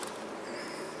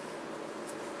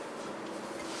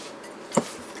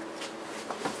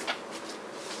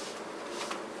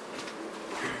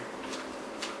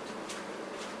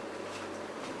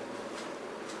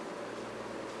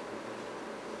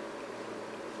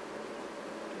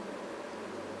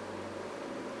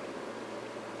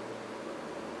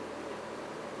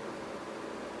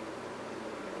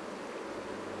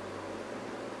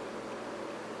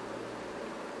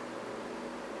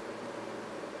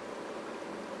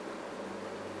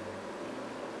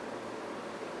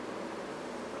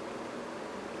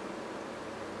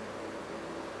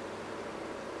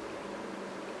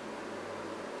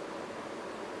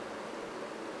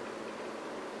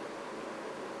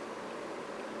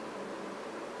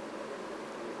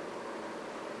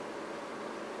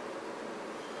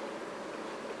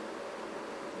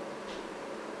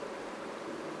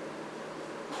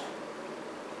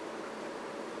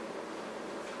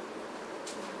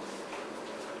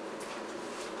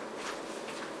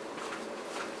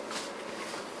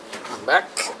 I'm back.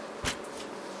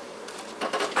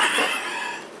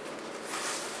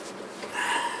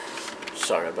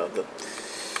 Sorry about that.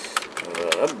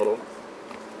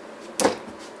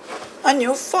 A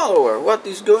new follower. What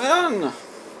is going on?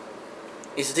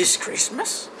 Is this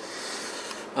Christmas?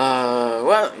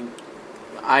 Well,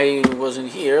 I wasn't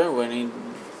here when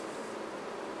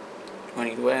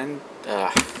it went.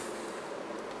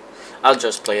 I'll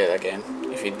just play it again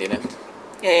if it didn't.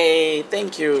 Yay!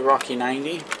 Thank you,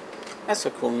 Rocky90. That's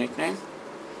a cool nickname.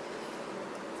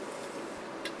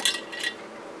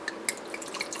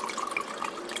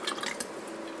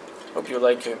 Hope you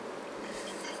like it.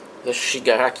 The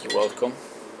Shigaraki welcome.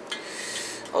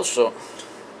 Also,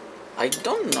 I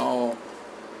don't know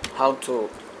how to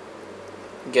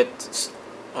get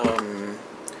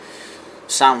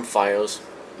sound files,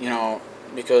 you know,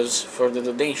 because for the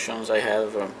donations I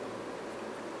have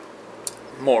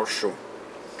Morshu,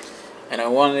 and I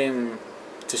want him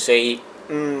to say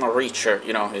Reacher,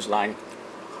 you know, his line.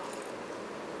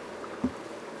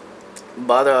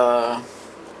 But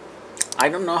I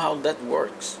don't know how that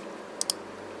works.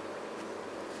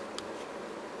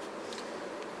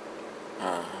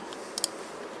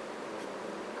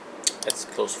 Let's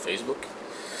close Facebook.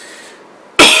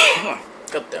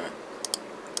 God damn it.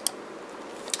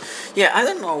 Yeah, I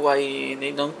don't know why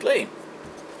they don't play.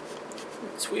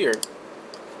 It's weird.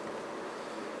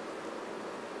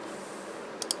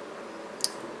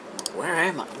 Where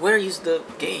am I? Where is the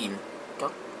game?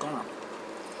 God damn.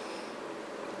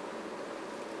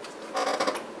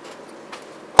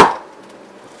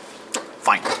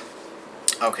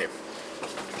 Okay.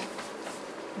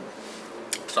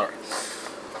 Sorry.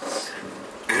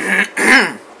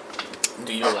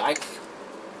 Do you like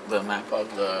the map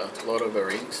of the Lord of the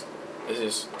Rings? This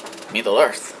is Middle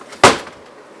Earth.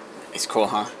 It's cool,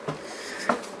 huh?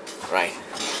 Right.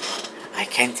 I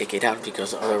can't take it out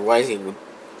because otherwise it would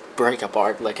break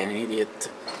apart like an idiot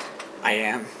I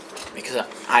am. Because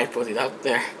I put it out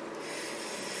there.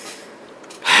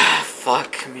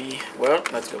 Fuck me. Well,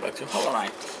 let's go back to Hollow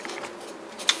Knight.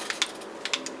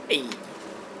 Hey.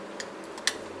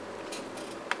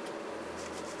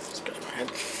 Scratch my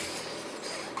head.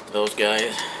 Those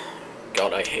guys.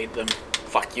 God, I hate them.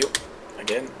 Fuck you.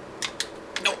 Again.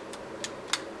 No.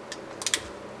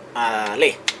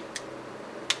 Ali.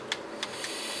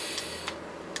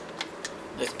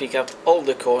 Let's pick up all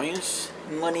the coins.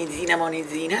 Monizina,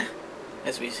 monizina.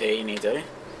 As we say in Italy.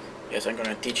 Yes, I'm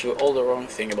gonna teach you all the wrong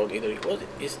thing about Italy. What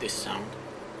is this sound?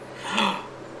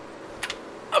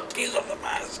 A piece of the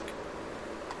mask.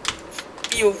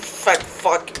 You fat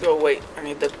fuck, go away. I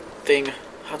need that thing.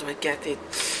 How do I get it?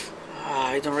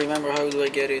 I don't remember how do I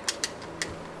get it.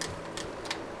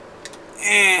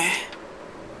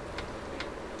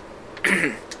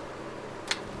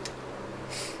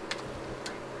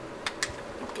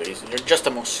 Please, you're just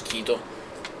a mosquito.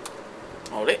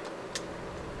 Hold it.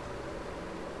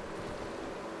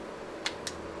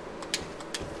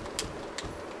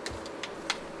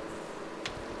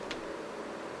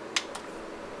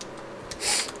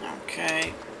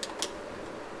 Okay.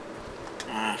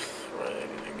 Right,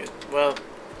 well,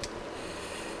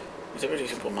 it's a pretty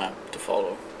simple map to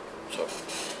follow. So,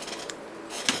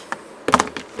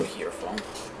 go here, phone.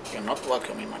 You're not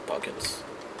welcome in my pockets.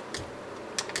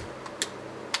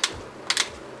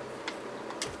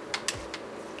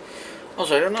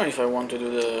 Also, I don't know if I want to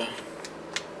do the.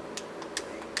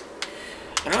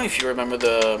 I don't know if you remember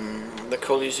the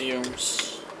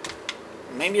Colosseums.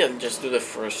 Maybe I'll just do the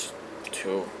first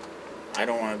two. I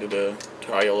don't want to do the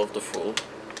Trial of the Fool.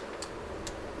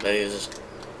 That is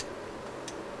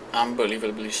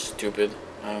unbelievably stupid.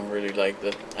 I don't really like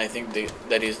that. I think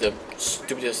that is the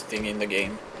stupidest thing in the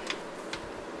game.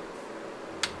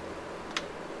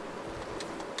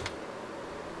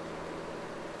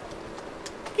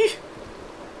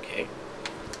 Okay.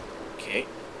 Okay.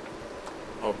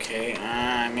 Okay.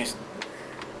 I missed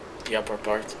the upper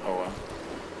part. Oh well.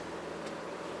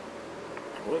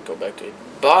 We'll go back to it,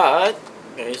 but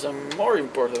there is a more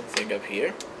important thing up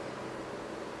here.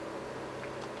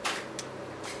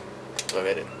 Look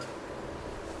at it.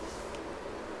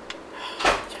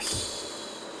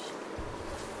 Yes.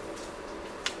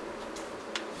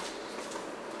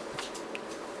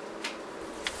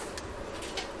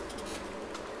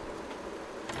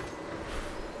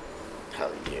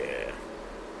 Hell yeah.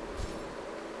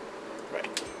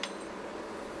 Right.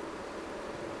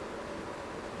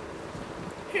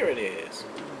 Here it is.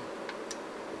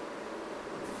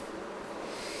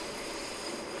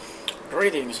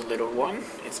 Greetings, little one.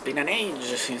 It's been an age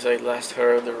since I last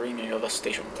heard the ringing of a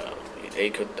station bell. It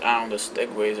echoed down the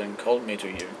stegways and called me to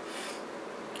you.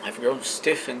 I've grown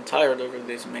stiff and tired over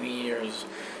these many years,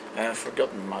 and I've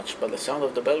forgotten much, but the sound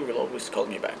of the bell will always call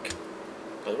me back.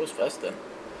 But it was fast then.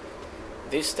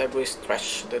 These stegways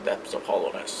stretch the depths of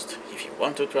Hollownest. If you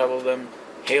want to travel them,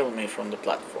 hail me from the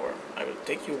platform. I will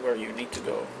take you where you need to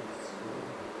go.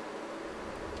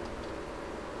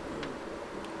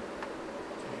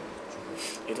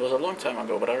 It was a long time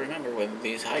ago, but I remember when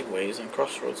these highways and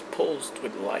crossroads pulsed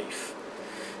with life.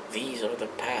 These are the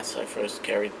paths I first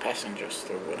carried passengers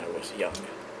through when I was young.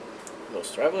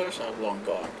 Those travelers are long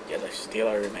gone, yet still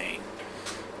I remain.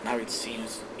 Now it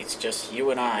seems it's just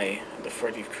you and I, and the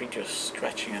furtive creatures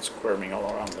scratching and squirming all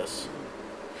around us.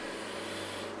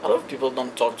 A lot of people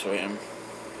don't talk to him.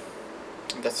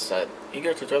 That's sad.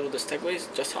 Eager to travel the stegways?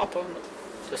 Just hop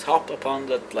upon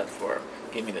that platform.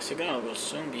 Give me the signal, and we'll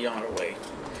soon be on our way.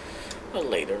 Well,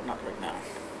 later, not right now.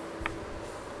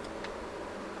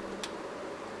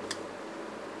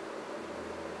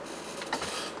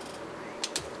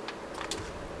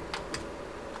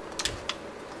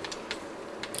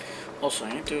 Also,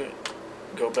 I need to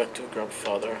go back to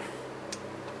Grubfather.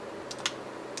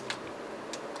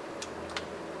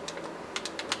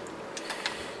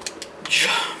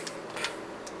 Jump!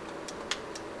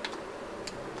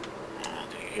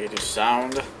 Do you hear the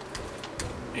sound?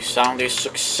 The sound is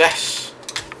success!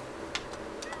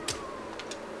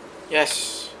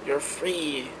 Yes, you're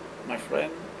free, my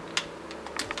friend.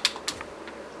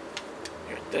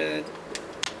 You're dead.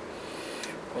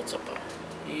 What's up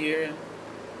here?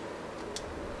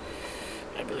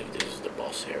 I believe this is the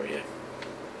boss area.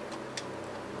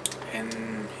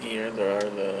 And here there are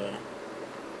the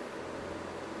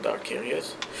dark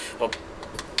areas. Oh,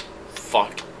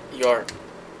 fuck. You're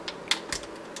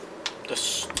the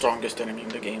strongest enemy in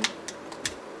the game.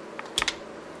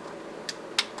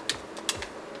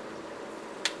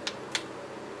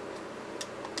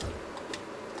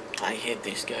 I hate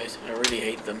these guys. I really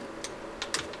hate them.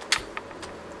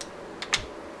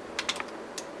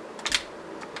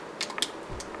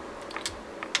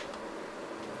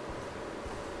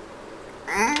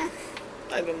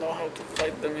 I don't know how to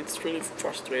fight them. It's really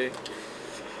frustrating.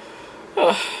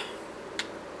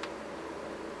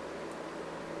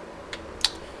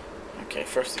 Okay,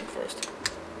 first thing first.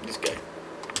 This guy.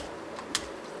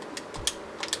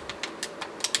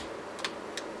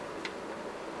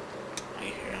 I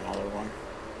hear another one.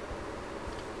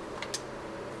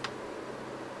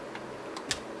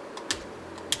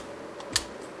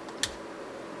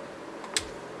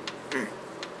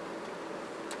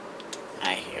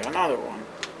 I hear another one.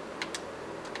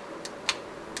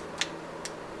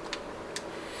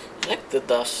 I like the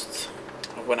dust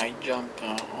when I jump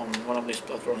on one of these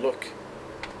platforms. Look,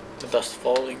 the dust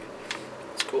falling.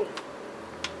 It's cool.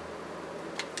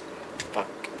 Fuck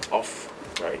off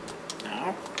right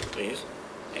now, please.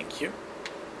 Thank you.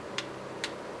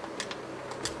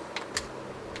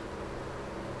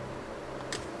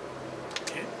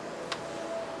 Okay.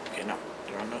 Okay, no,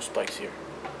 there are no spikes here.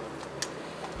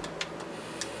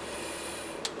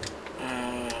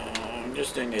 I'm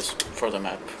just doing this for the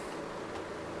map.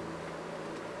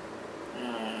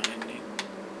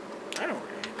 I don't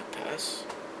really need a pass.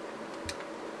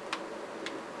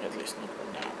 At least not for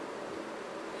now.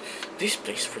 This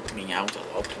place freaked me out a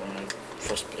lot when I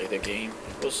first played the game.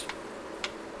 It was...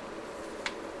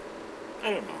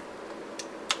 I don't know.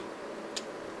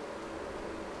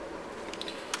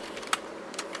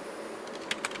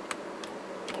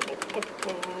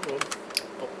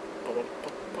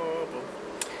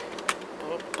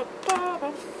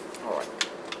 Alright.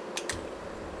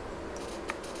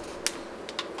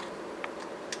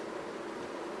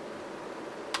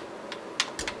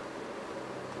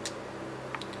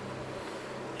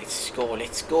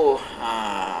 Let's go.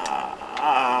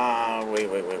 Wait.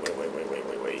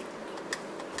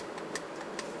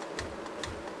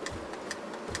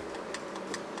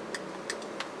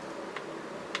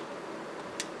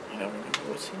 I don't remember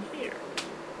what's in here.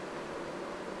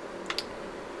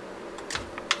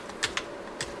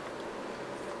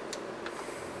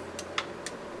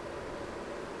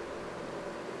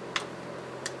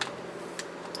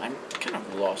 I'm kind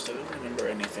of lost. I don't remember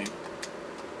anything.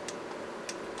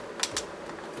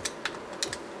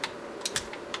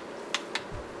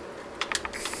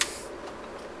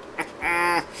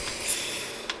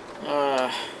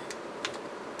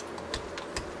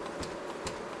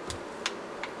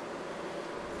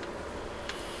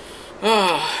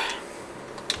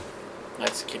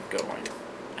 Let's keep going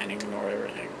and ignore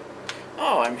everything.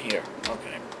 Oh, I'm here.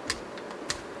 Okay.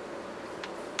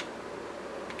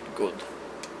 Good.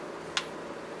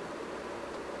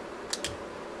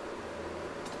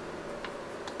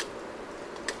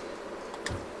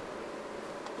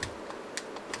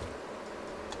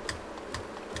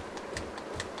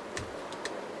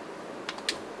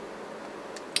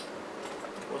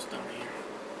 What's down here?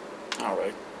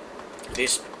 Alright.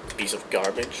 This piece of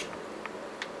garbage.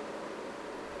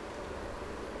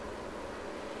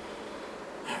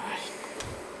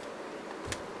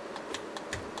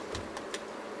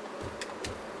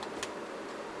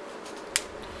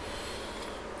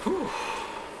 Whew.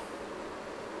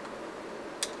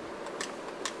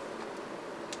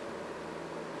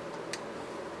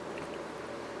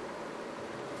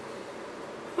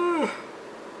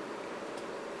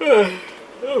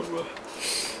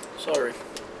 Sorry.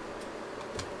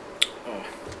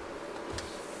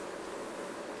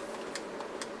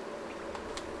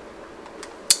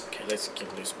 Okay, let's kill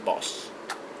this boss.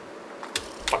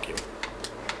 Fuck you.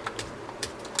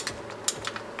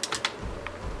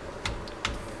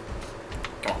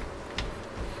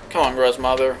 Come on,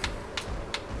 Grozmother.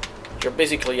 You're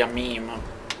basically a meme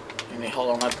in the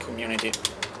Hollow Knight community.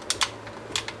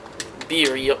 Be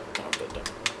real. Oh,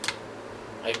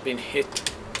 I've been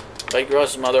hit by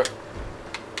Grozmother.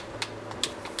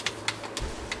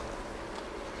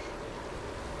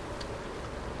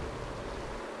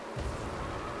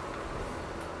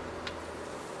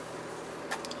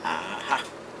 Aha.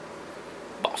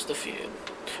 Boss defeated.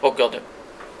 Oh god.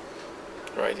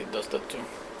 Right, it does that too.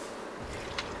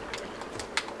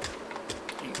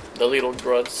 The little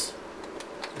Grudges.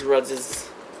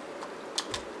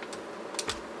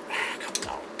 Come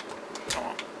on. Come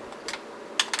on.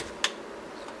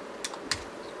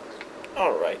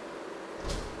 Alright.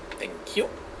 Thank you.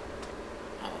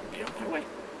 I'll be on my way.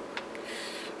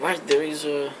 Right, there is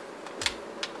a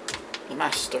the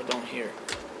master down here.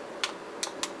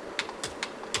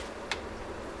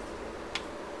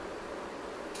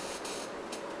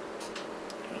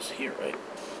 He was here, right?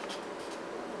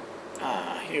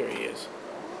 Ah, here he is.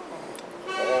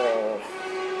 Oh,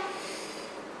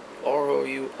 Oro,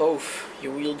 you oaf!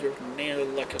 You wield your nail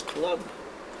like a club.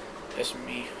 Ask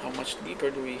me, how much deeper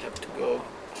do we have to go?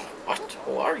 What?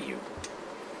 Who are you?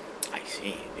 I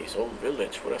see. This old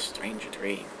village was a strange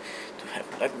dream to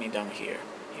have led me down here.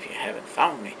 If you hadn't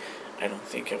found me, I don't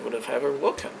think I would have ever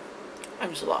woken.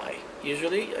 I'm Sly.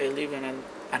 Usually, I live an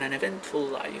eventful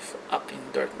life up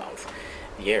in Dirtmouth.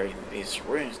 The air in these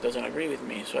ruins doesn't agree with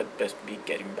me, so I'd best be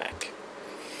getting back.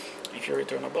 If you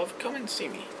return above, come and see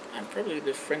me. I'm probably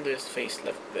the friendliest face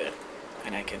left there,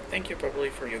 and I can thank you properly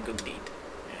for your good deed.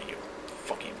 Yeah, you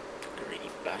fucking greedy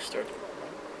bastard.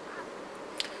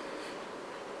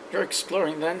 You're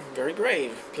exploring then? Very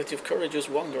brave. Plenty of courageous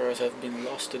wanderers have been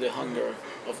lost to the hunger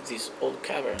of these old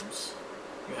caverns.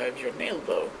 You have your nail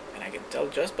bow, and I can tell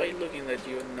just by looking that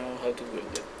you know how to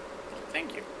wield it. Well,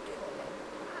 thank you.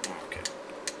 Okay.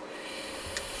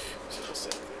 So that's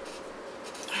it.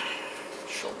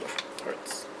 Shoulder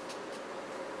hurts.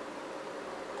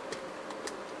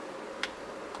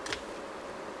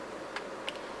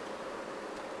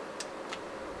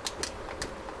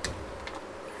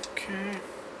 Okay.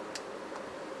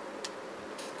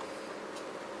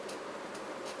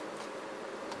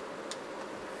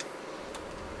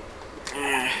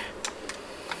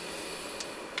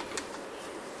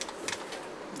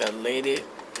 That lady is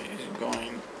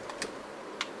going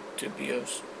to be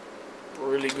of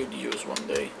really good use one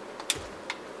day.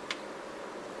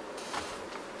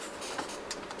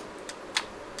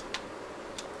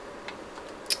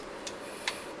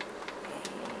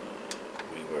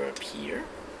 We were up here.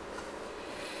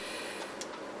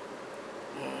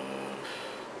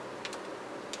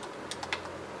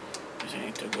 I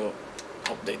need to go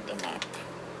update the map.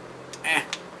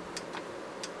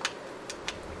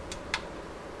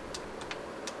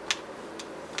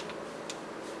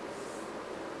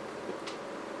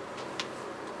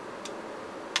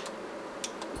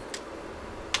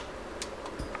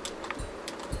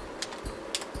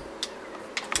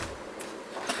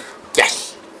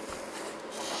 Yes!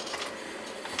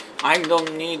 I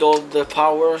don't need all the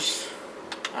powers.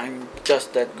 I'm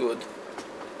just that good.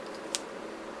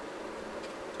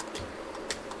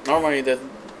 Normally the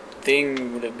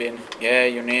thing would have been, yeah,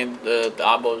 you need the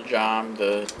double jump,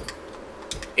 the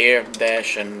air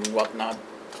dash and whatnot.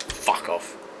 Fuck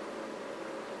off.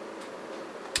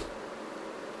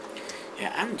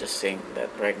 Yeah, I'm just saying that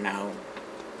right now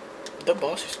the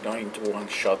boss is going to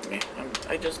one-shot me.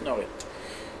 I just know it.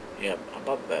 Yeah,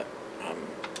 about that.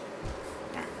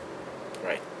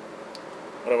 Right.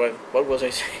 What was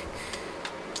I saying?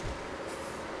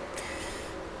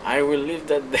 I will leave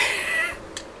that there.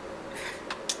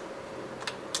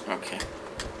 Okay.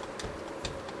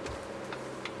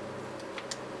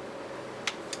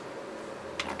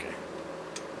 Okay.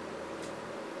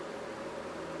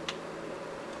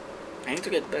 I need to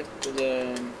get back to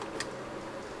the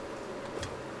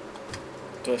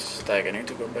stag. I need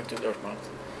to go back to Dirtmouth.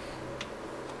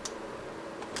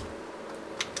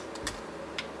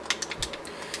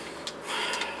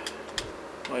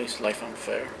 Why is life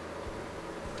unfair?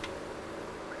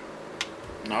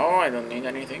 No, I don't need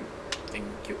anything. Thank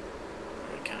you.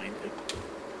 Very kindly.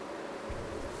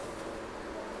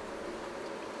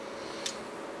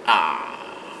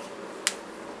 Ah.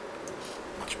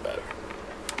 Much better.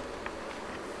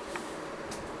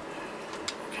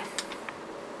 Okay.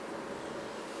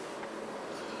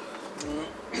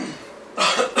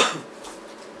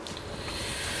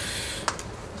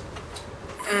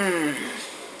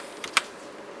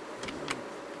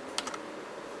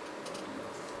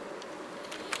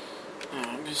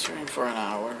 I'm just waiting for an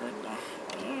hour right now.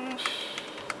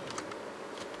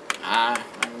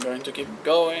 I'm going to keep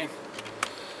going.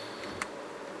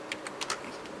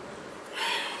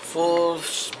 Full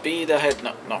speed ahead.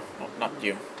 No, not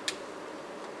you.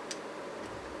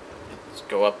 Let's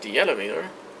go up the elevator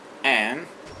and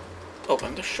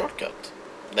open the shortcut.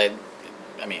 I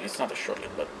mean, it's not a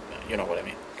shortcut, but you know what I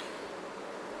mean.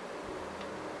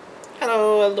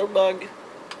 Hello, Elderbug.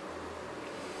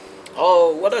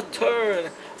 Oh, what a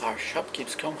turn! Our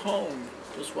shopkeep's come home.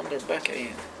 Just wander back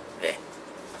in. Eh.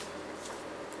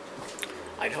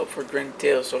 I'd hoped for grand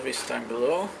tales of his time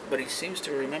below, but he seems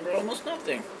to remember almost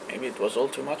nothing. Maybe it was all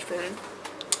too much for him.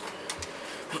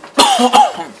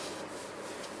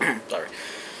 Sorry.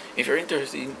 If you're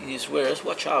interested in his wares,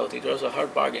 watch out. He draws a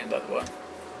hard bargain, that one.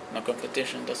 No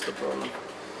competition, that's the problem.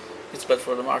 It's bad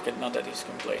for the market, not that he's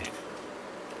complaining.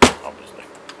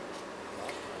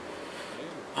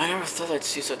 I never thought I'd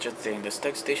see such a thing. The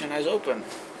Stag Station has opened.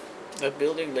 That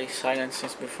building lay silent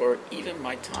since before even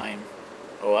my time.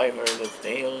 Oh, I've heard the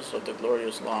tales of the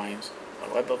glorious lines,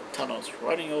 a web of tunnels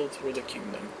running all through the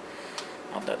kingdom.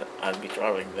 Not that I'll be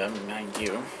traveling them, mind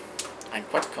you. I'm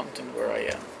quite content where I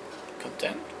am.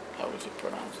 Content? How is it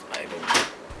pronounced? I don't know.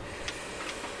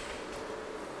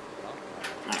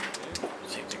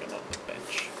 Same thing about the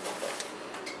bench.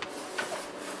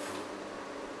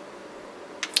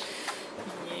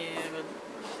 Yeah, but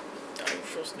I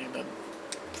first need that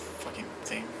fucking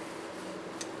thing.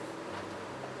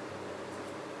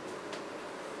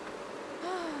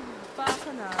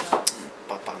 Papanada.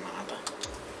 Papanada.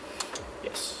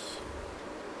 Yes.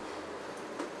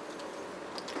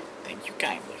 Thank you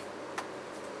kindly.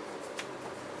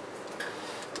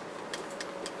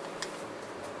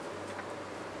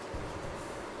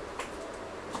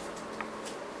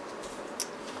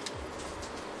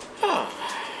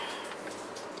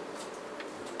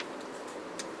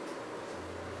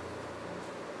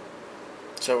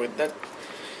 So with that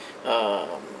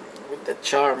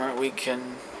charmer, we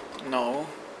can know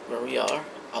where we are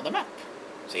on the map.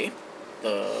 See,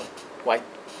 the white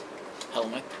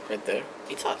helmet right there.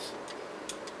 It's us.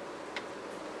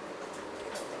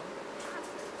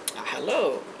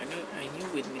 Hello. I knew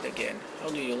we'd meet again. How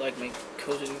do you like my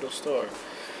cozy little store?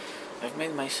 I've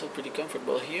made myself pretty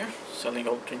comfortable here, selling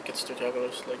old trinkets to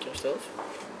travelers like yourself.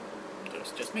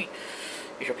 That's just me.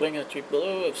 If you're playing a trip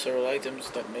below, I have several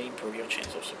items that may improve your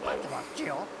chance of survival.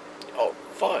 Oh,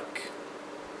 fuck.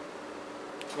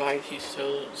 Right, he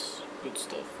sells good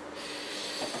stuff.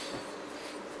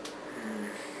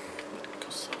 What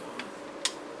costs a lot?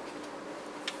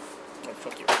 Oh,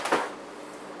 fuck you.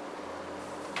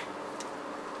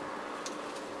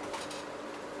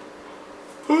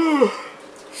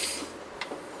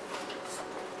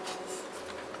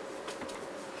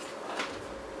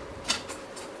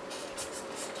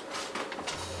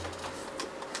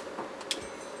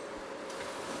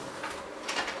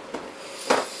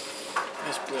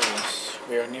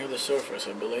 We are near the surface,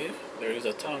 I believe. There is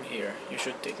a town here. You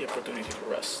should take the opportunity to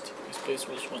rest. This place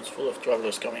was once full of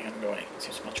travelers coming and going. It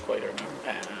seems much quieter now.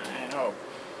 I know.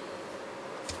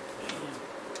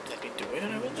 Let me do it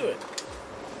and I will do it.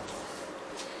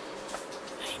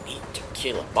 I need to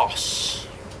kill a boss.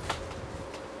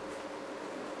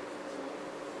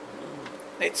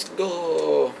 Let's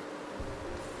go.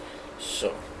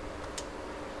 So.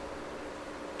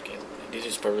 Okay, this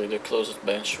is probably the closest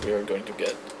bench we are going to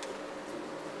get.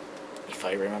 If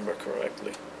I remember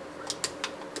correctly.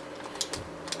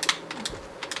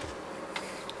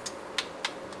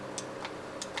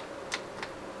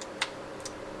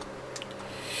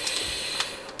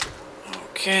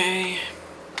 Okay.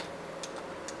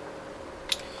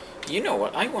 You know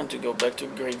what? I want to go back to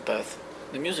Green Path.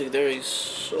 The music there is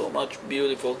so much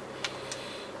beautiful.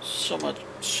 So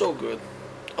good.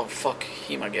 Oh, fuck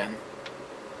him again.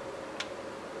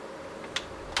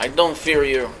 I don't fear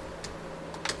you.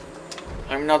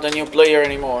 I'm not a new player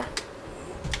anymore.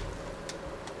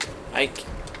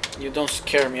 You don't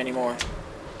scare me anymore.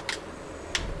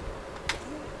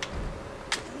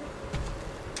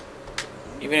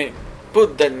 Even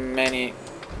put that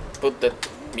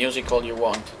music all you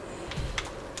want.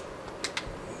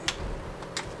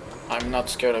 I'm not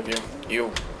scared of you,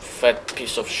 you fat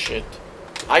piece of shit.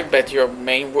 I bet your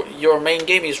main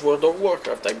game is World of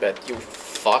Warcraft. I bet, you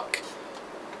fuck.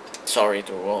 Sorry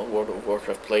to all World of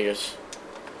Warcraft players.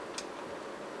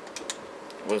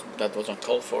 That was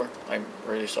uncalled for. I'm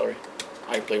really sorry.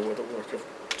 I play World of Warcraft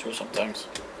too sometimes.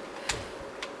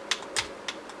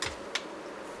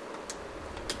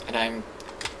 And I'm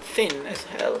thin as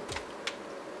hell.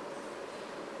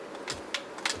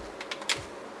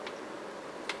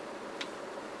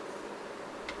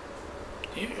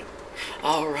 Here.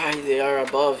 Alright, they are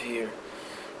above here.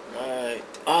 Right.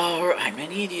 Oh, I'm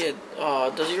an idiot.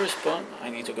 Does he respawn? I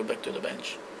need to go back to the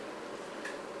bench.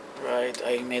 Right,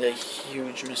 I made a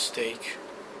huge mistake.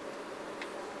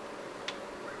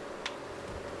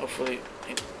 Hopefully,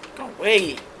 go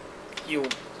away, you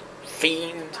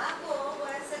fiend.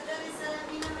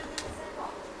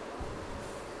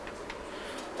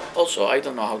 Also, I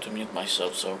don't know how to mute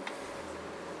myself, so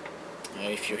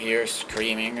if you hear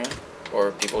screaming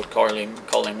or people calling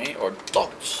me or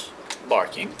dogs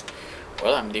barking,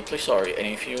 well, I'm deeply sorry. And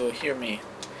if you hear me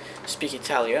speak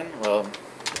Italian, well,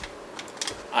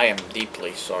 I am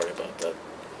deeply sorry about that,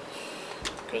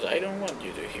 because I don't want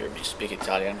you to hear me speak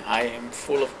Italian. I am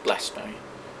full of blasphemy.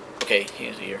 Okay, he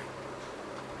is here.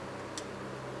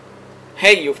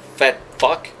 Hey, you fat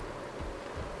fuck!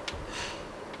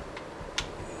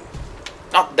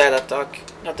 Not that attack,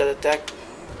 not that attack.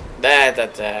 That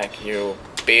attack, you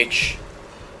bitch.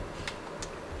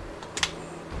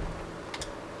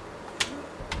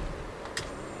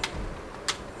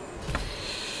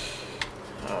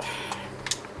 Oh.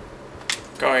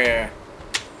 Go here.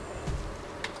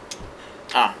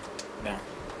 Ah, no.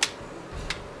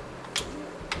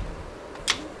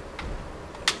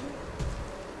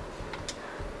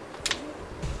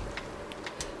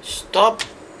 Stop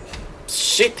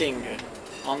sitting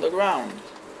on the ground.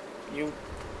 You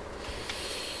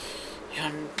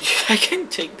I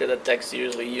can't take that attack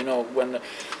seriously. You know, when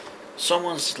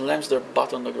someone slams their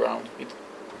butt on the ground, it's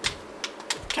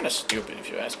kind of stupid if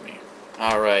you ask me.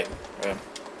 Alright.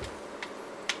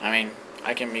 I mean,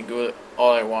 I can be good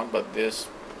all I want, but this,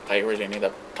 I really need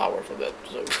a power for that,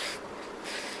 so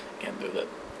can't do that.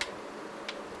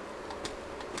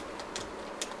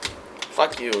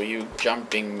 Fuck you, you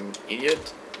jumping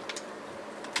idiot.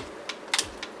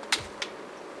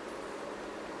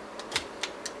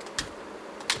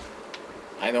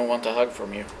 I don't want a hug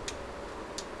from you.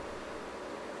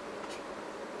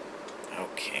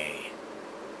 Okay.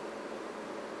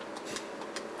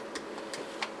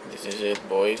 This is it,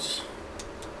 boys.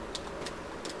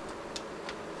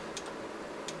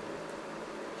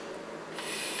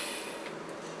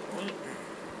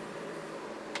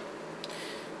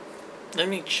 Let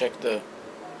me check the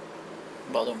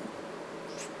bottom,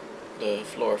 the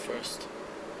floor first.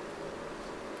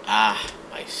 Ah,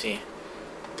 I see.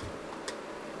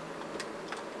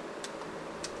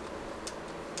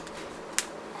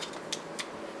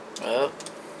 Well,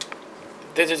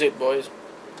 this is it, boys.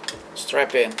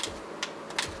 Strap in.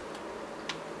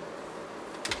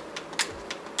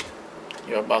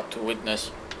 You're about to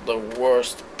witness the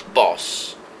worst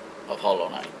boss of Hollow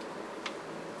Knight.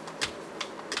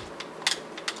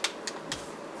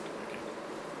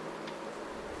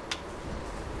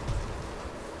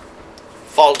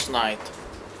 False Knight.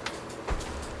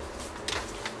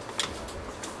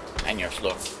 And you're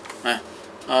slow.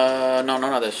 No, none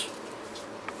of this.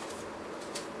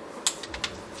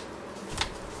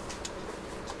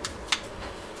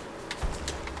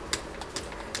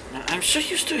 I'm so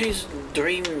used to his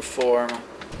dream form.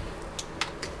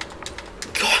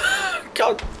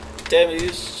 God damn it,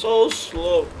 he's so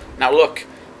slow. Now look.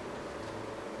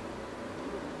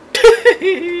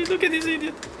 Look at this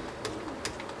idiot.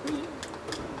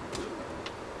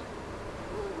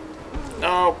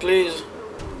 No, please.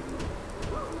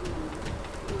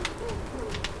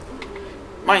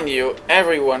 Mind you,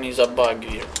 everyone is a bug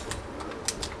here.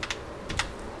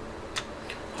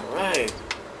 Alright.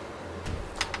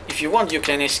 If you want, you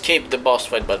can escape the boss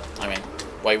fight, but I mean,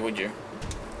 why would you?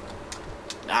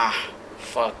 Ah,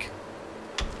 fuck.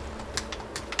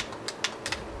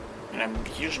 And a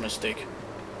huge mistake.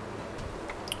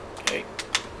 Okay.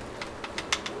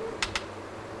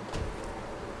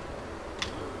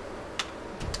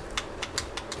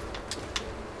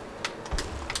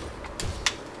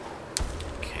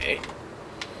 Okay.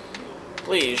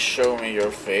 Please show me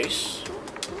your face.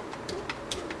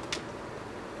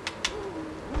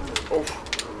 Oh.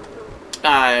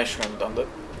 I shouldn't have done that.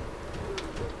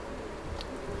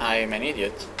 I am an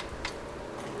idiot.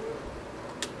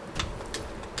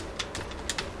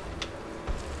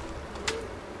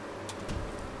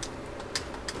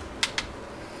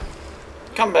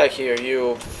 Come back here,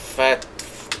 you fat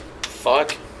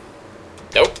fuck.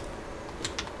 Nope.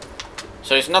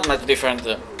 So it's not much different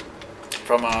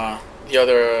from the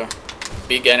other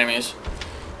big enemies,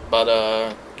 but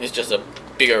it's just a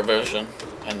bigger version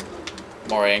and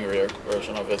more angrier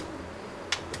version of it.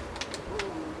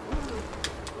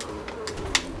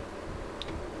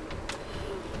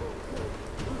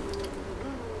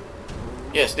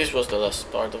 Yes, this was the last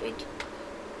part of it.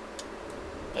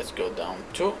 Let's go down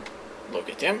to look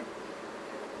at him.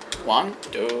 1,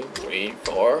 2, 3,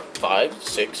 4, 5,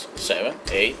 6, 7,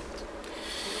 8.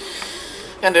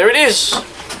 And there it is.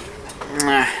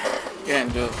 Can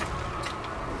do.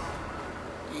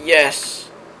 Yes.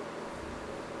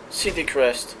 City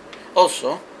Crest.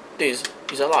 Also, this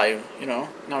is alive, you know.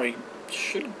 Now we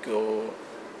should go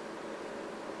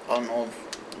on all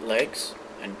legs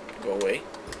and go away.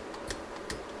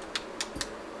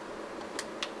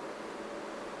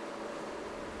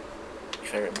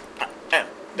 If I remember.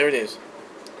 There it is.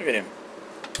 Look at him.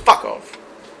 Fuck off.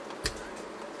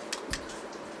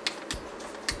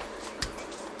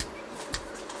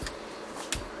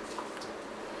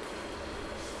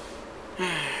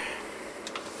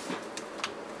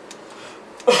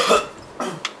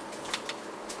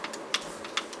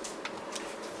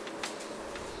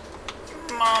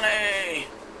 Money.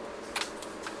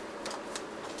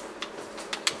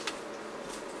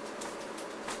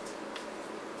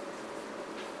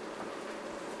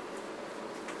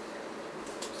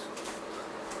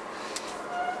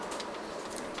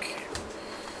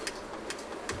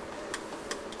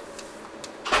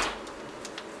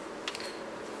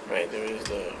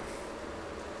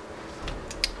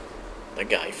 the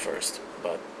guy first,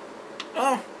 but...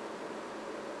 Oh!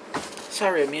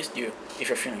 Sorry I missed you. If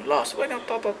you're feeling lost, why not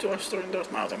pop up to our store in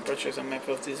Dartmouth and purchase a map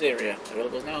of this area?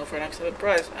 Available now for an excellent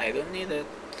price. I don't need it.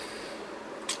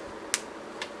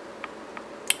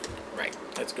 Right,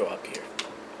 let's go up here.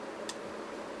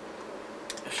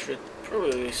 I should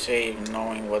probably save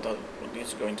knowing what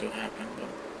is going to happen,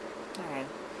 but... Alright.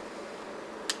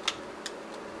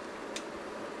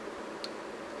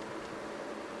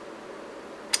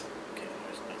 Okay,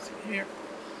 there's nothing here.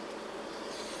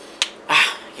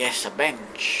 Ah, yes, a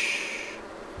bench.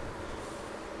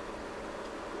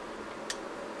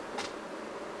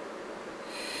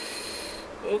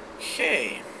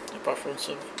 Okay, apart from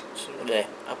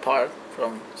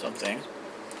some things,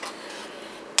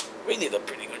 we did a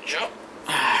pretty good job.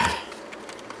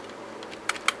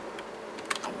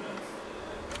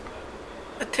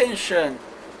 Attention!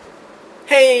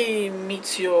 Hey,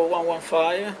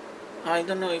 Mizio115. I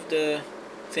don't know if the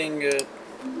thing, the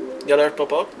alert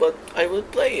pop up, but I will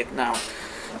play it now.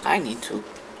 I need to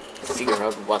figure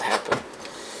out what happened.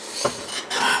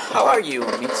 How are you,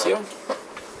 Mizio?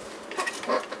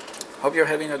 Hope you're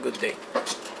having a good day.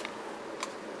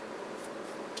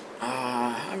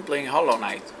 I'm playing Hollow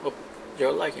Knight. Hope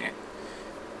you're liking it.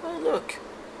 Oh look,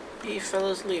 he fell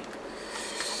asleep.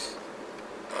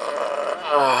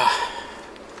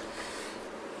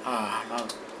 Now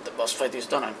the boss fight is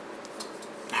done. I'm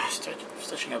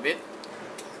stretching a bit.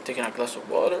 Taking a glass of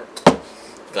water.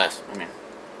 Glass, I mean,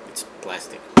 it's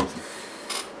plastic.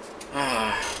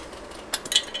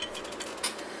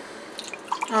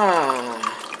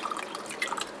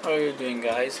 How are you doing,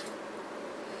 guys?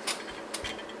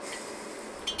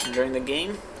 Enjoying the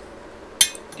game?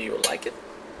 Do you like it?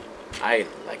 I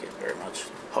like it very much.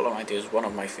 Hollow Knight is one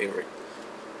of my favorite.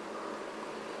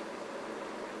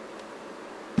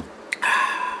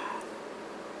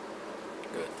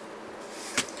 Good.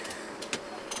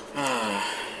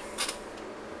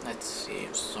 Let's see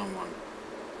if someone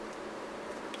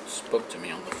spoke to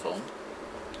me on the phone,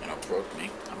 wrote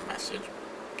me a message.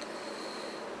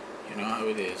 You know how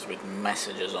it is with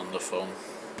messages on the phone.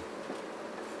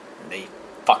 They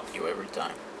fuck you every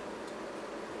time.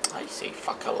 I say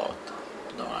fuck a lot,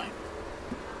 don't I?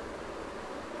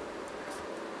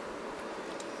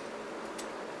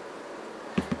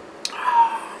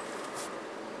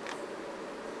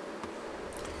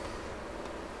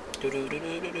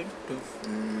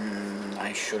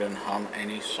 I shouldn't hum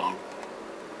any song.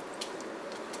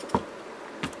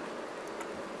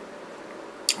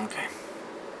 Okay.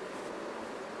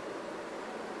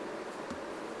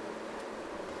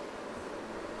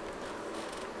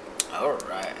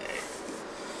 Alright.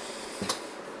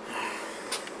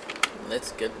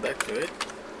 Let's get back to it,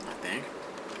 I think.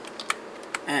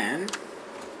 And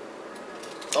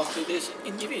talk to this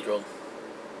individual.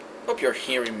 Hope you're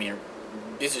hearing me.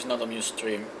 This is not a mute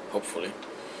stream, hopefully.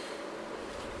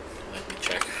 Let me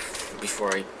check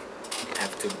before I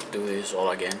have to do this all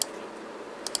again.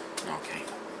 Okay.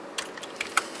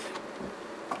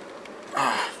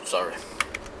 Sorry.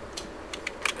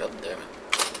 God damn it.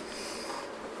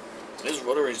 This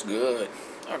water is good.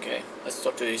 Okay, let's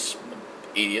talk to this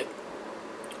idiot.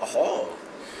 Oh,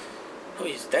 who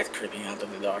is that creeping out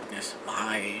of the darkness?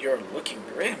 My, you're looking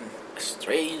grim. A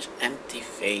strange, empty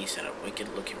face and a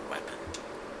wicked-looking weapon.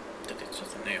 That is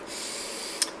something new.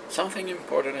 Something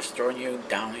important has thrown you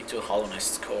down into Hollow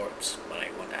Knight's corpse, but I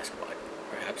won't ask why.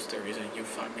 Perhaps the reason you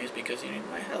found me is because you need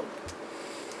my help.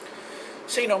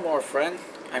 Say no more, friend.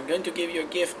 I'm going to give you a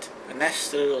gift, a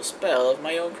nasty little spell of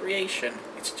my own creation.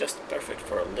 It's just perfect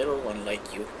for a little one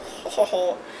like you. Ho ho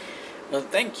ho. Well,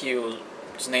 thank you,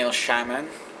 Snail Shaman,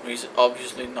 who is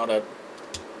obviously not a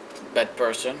bad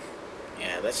person.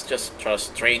 Yeah, let's just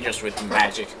trust strangers with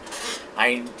magic.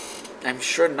 I'm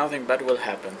sure nothing bad will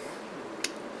happen.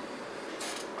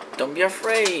 Don't be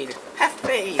afraid. Have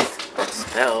faith. The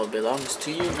spell belongs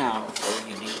to you now. All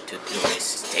you need to do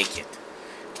is take it.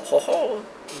 Ho ho!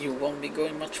 You won't be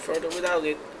going much further without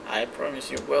it. I promise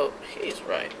you. Well, he's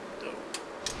right, though.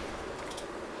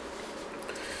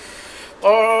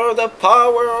 Oh, the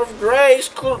power of grace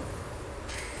could...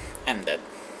 And that.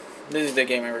 This is the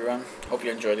game, everyone. Hope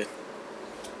you enjoyed it.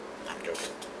 I'm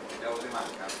joking.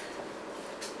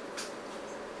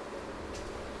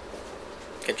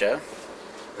 Che c'è?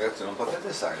 Ragazzi, non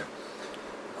potete stare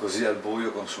così al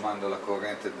buio consumando la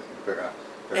corrente per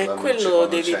E la luce quello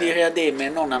devi dire ad Eme,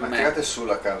 non a ma me. tirate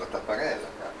sulla tapparella,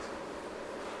 cazzo.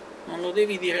 Non lo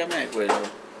devi dire a me quello.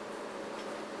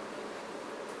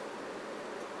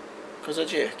 Cosa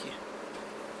cerchi?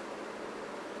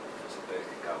 Sapete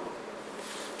il cavo?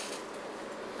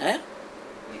 Eh?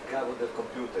 Il cavo del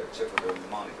computer, cerco del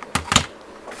monitor.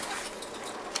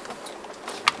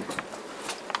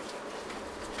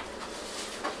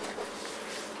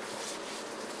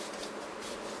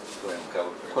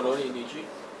 Quello lì dici?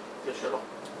 Io ce l'ho.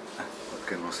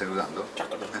 Perché non lo stai usando?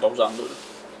 Certo che lo sto usando.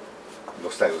 Lo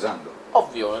stai usando?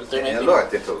 Ovvio, E altrimenti... allora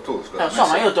tientelo tu, scusa.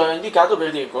 insomma, io te l'ho indicato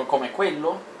per dire come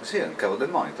quello. Sì, è il cavo del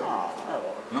monitor. Ah,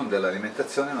 allora. Non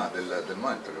dell'alimentazione, ma del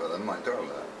monitor, che va dal monitor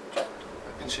al Certo.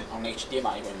 PC. Un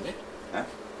HDMI quindi? Eh?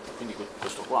 Quindi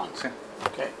questo qua? Sì.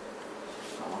 Ok.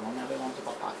 No, non ne avevo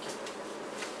tipo pacchi.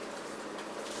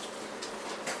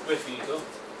 Tu hai finito?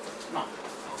 No.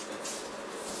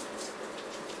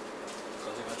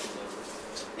 Cosa faccio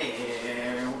da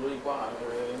E uno di qua,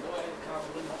 dov'è il cavo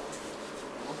del mondo?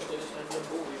 Non potete stare al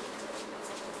buio.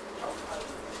 Ciao.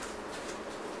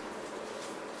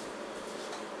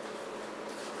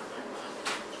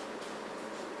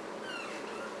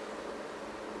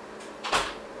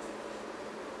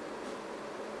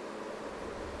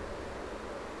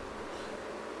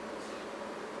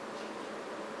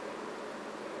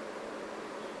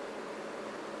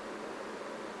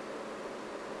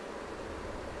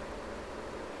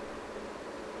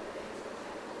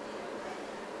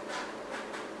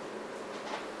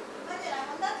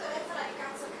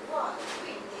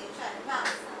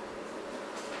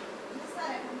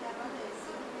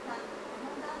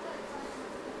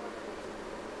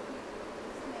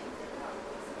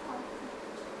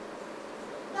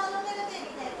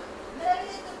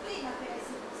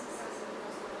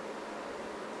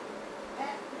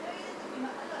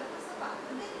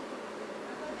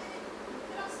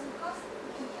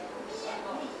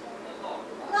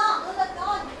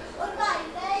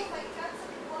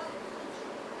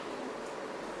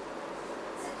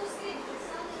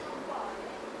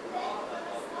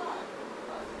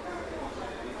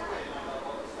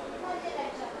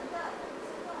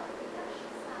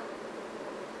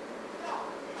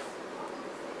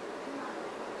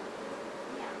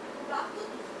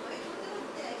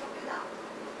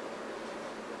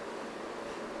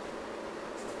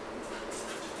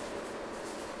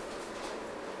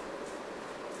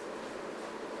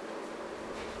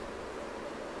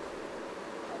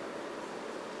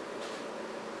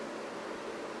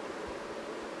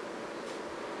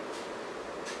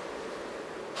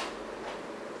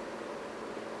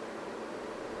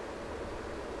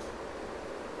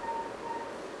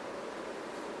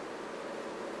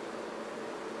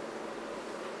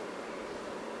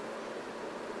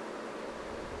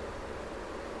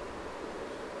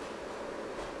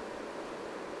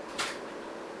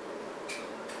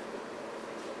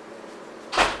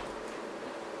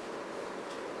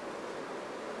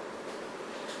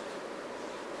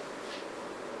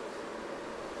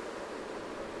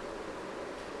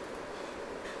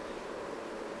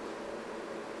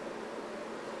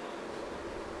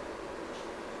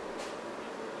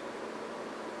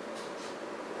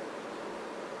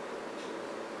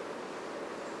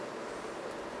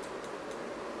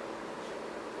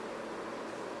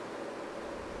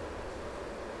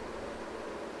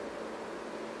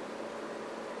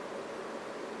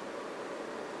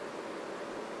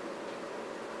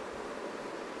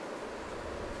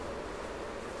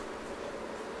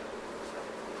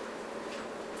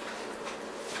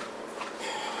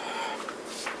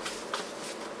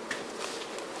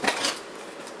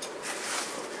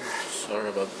 Sorry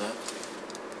about that,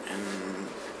 and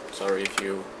sorry if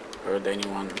you heard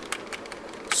anyone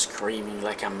screaming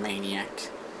like a maniac.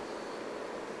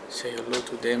 Say hello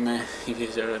to them if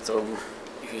he's at home.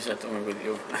 If he's at home with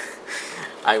you,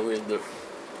 I will do.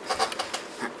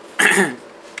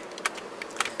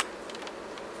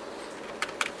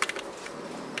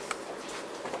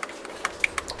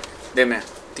 Deme,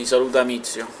 ti saluta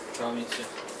Mizio. Ciao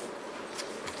Mizio.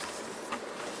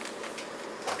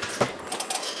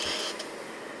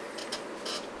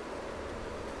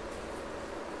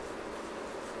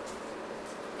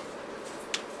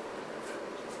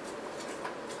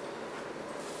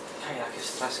 Che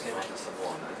straschemata sta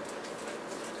buona,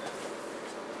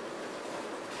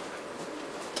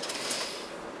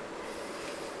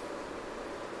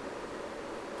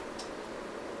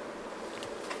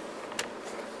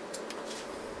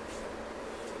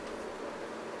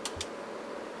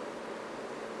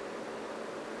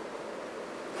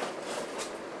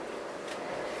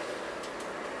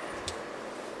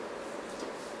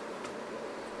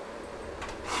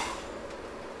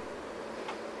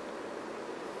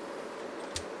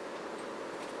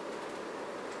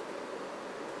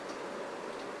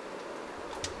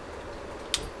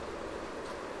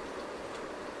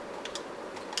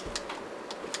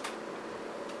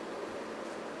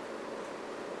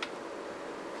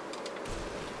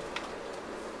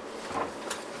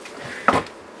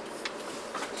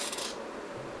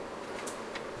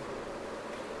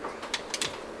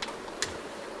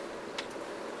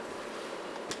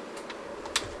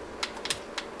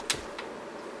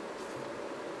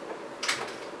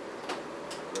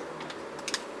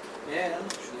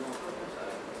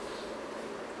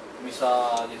 mi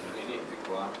sa dietro di lì. Di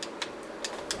qua.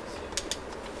 Sì.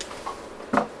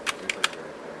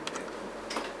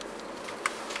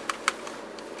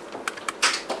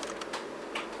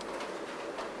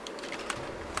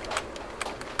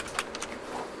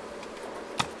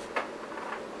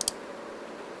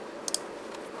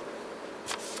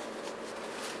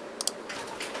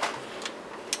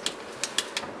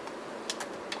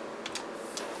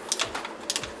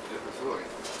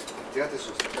 Tirate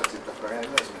su questi cazzo di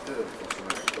tapparella e smettete di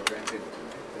consumare il corrente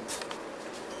inutilmente.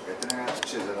 E tenere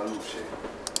accesa la luce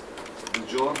di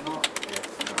giorno e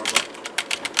una roba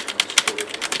non si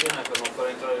vede. Bisogna per non far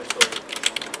entrare il sole.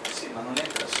 Sì, ma non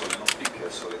entra il sole, non picchia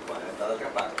il sole qua, è dall'altra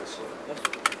parte il sole.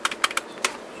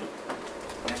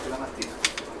 Neanche la mattina.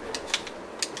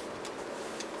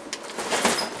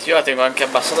 Sì, io la tengo anche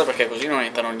abbassata perché così non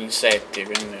entrano gli insetti,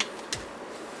 quindi...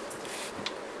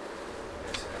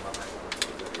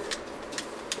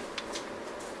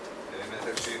 Devi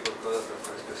metterci qualcosa per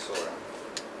fare spessore.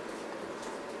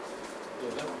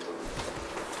 Dove?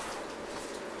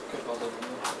 Che cosa?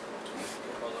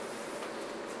 Che cosa?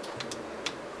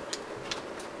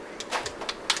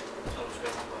 Allo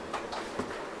schermo qua.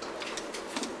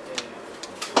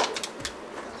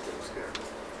 Sullo schermo.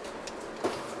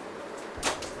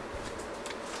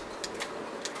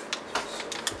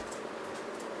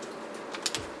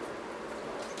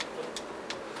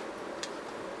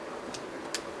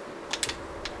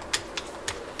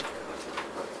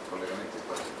 Collegamenti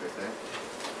qua sapete?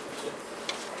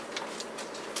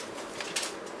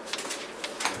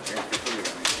 C'è anche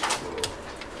collegamenti tipo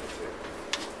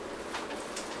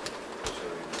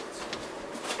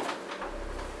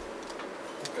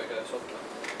Ok, che è sotto.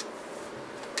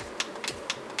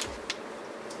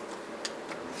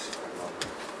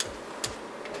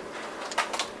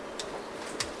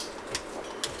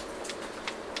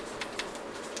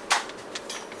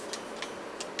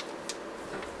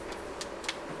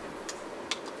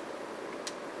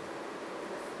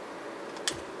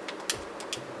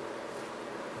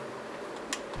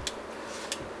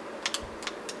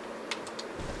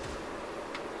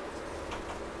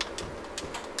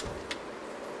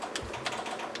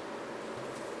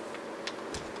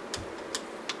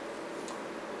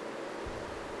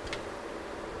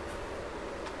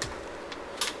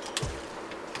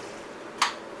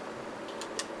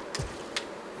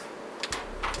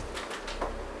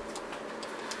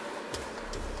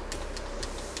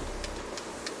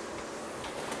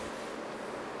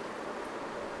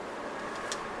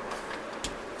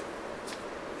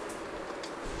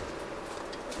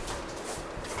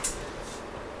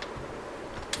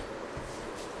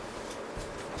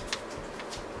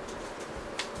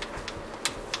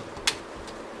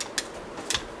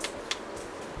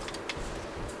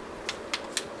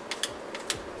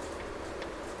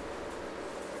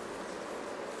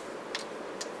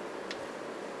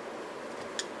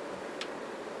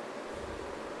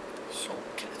 Soul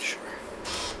catcher.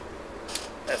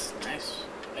 That's nice,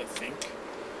 I think.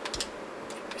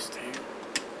 This thing.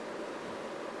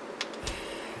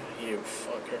 You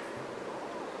fucker.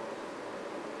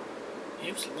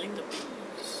 You slain the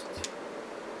beast.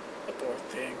 The poor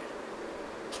thing.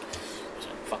 So,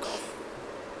 fuck off.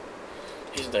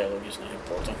 His dialogue is not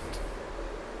important.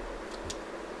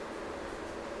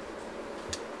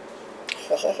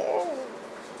 Ho ho ho.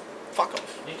 Fuck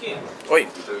off. Di chi? Oi,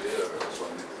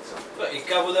 Beh, il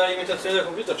cavo dell'alimentazione del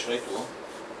computer ce l'hai tu?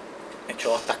 e ce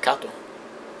l'ho attaccato.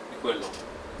 È quello.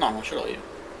 No, non ce l'ho io.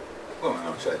 Come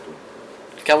non c'hai tu?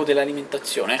 Il cavo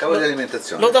dell'alimentazione? Cavo di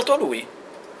alimentazione. L'ho dato a lui.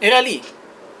 Era lì.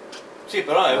 Sì,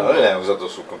 però è Allora l'hai usato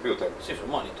sul computer? Sì, sul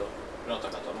monitor. L'ho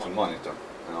attaccato al Sul monitor. monitor?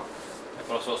 No. E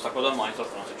però se lo stacco dal monitor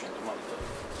però non si accende il monitor.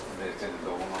 Devi tenere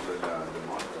uno del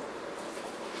monitor.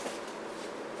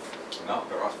 No,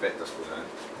 però aspetta, scusa.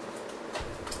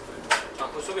 Ah,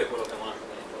 questo qui è quello che non ha il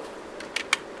monitor.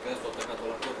 Che adesso ho attaccato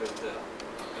alla corda e zero.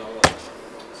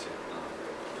 Sì, no.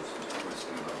 Questo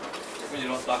è normale. E quindi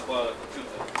lo attacco al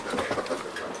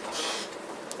computer.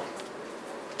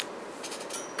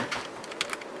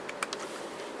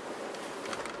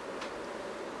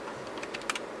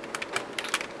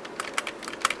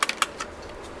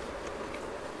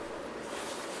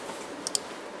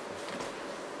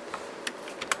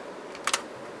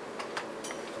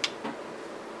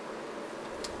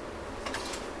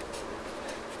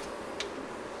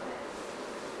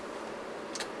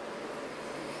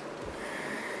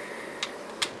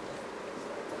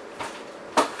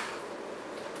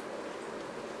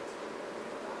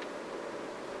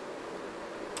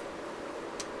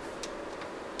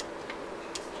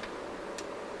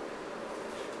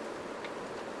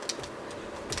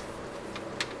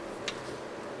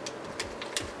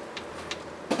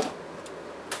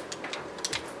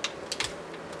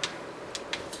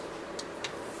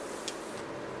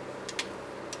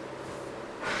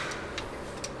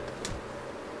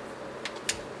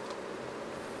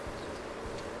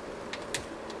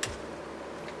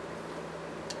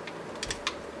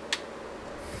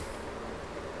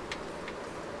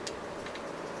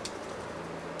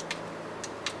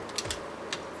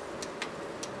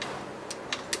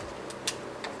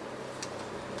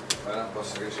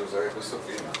 posso riuscire a usare questo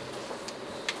prima.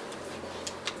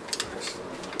 Questo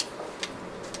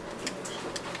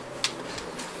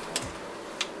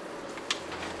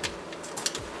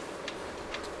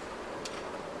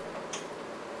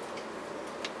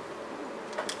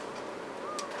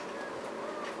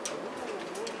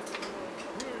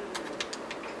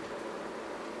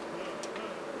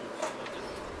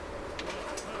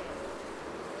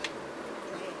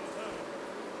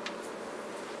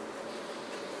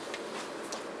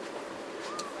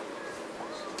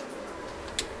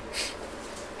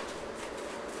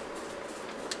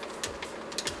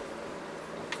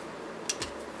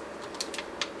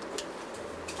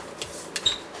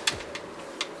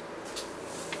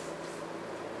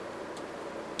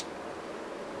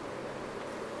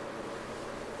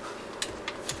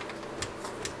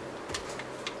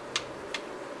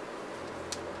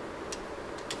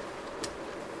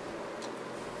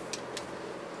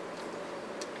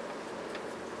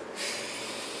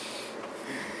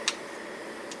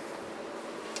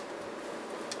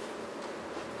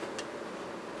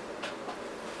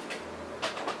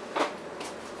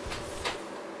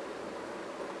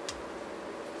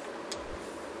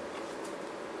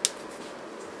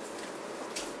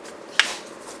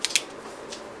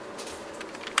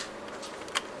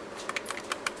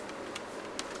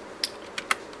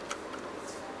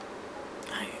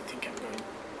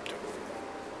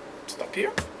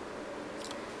Here.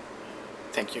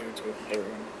 Thank you to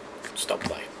everyone who stopped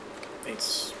by.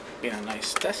 It's been a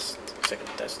nice test, second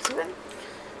test run,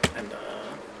 and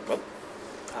well,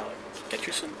 I'll catch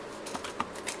you soon.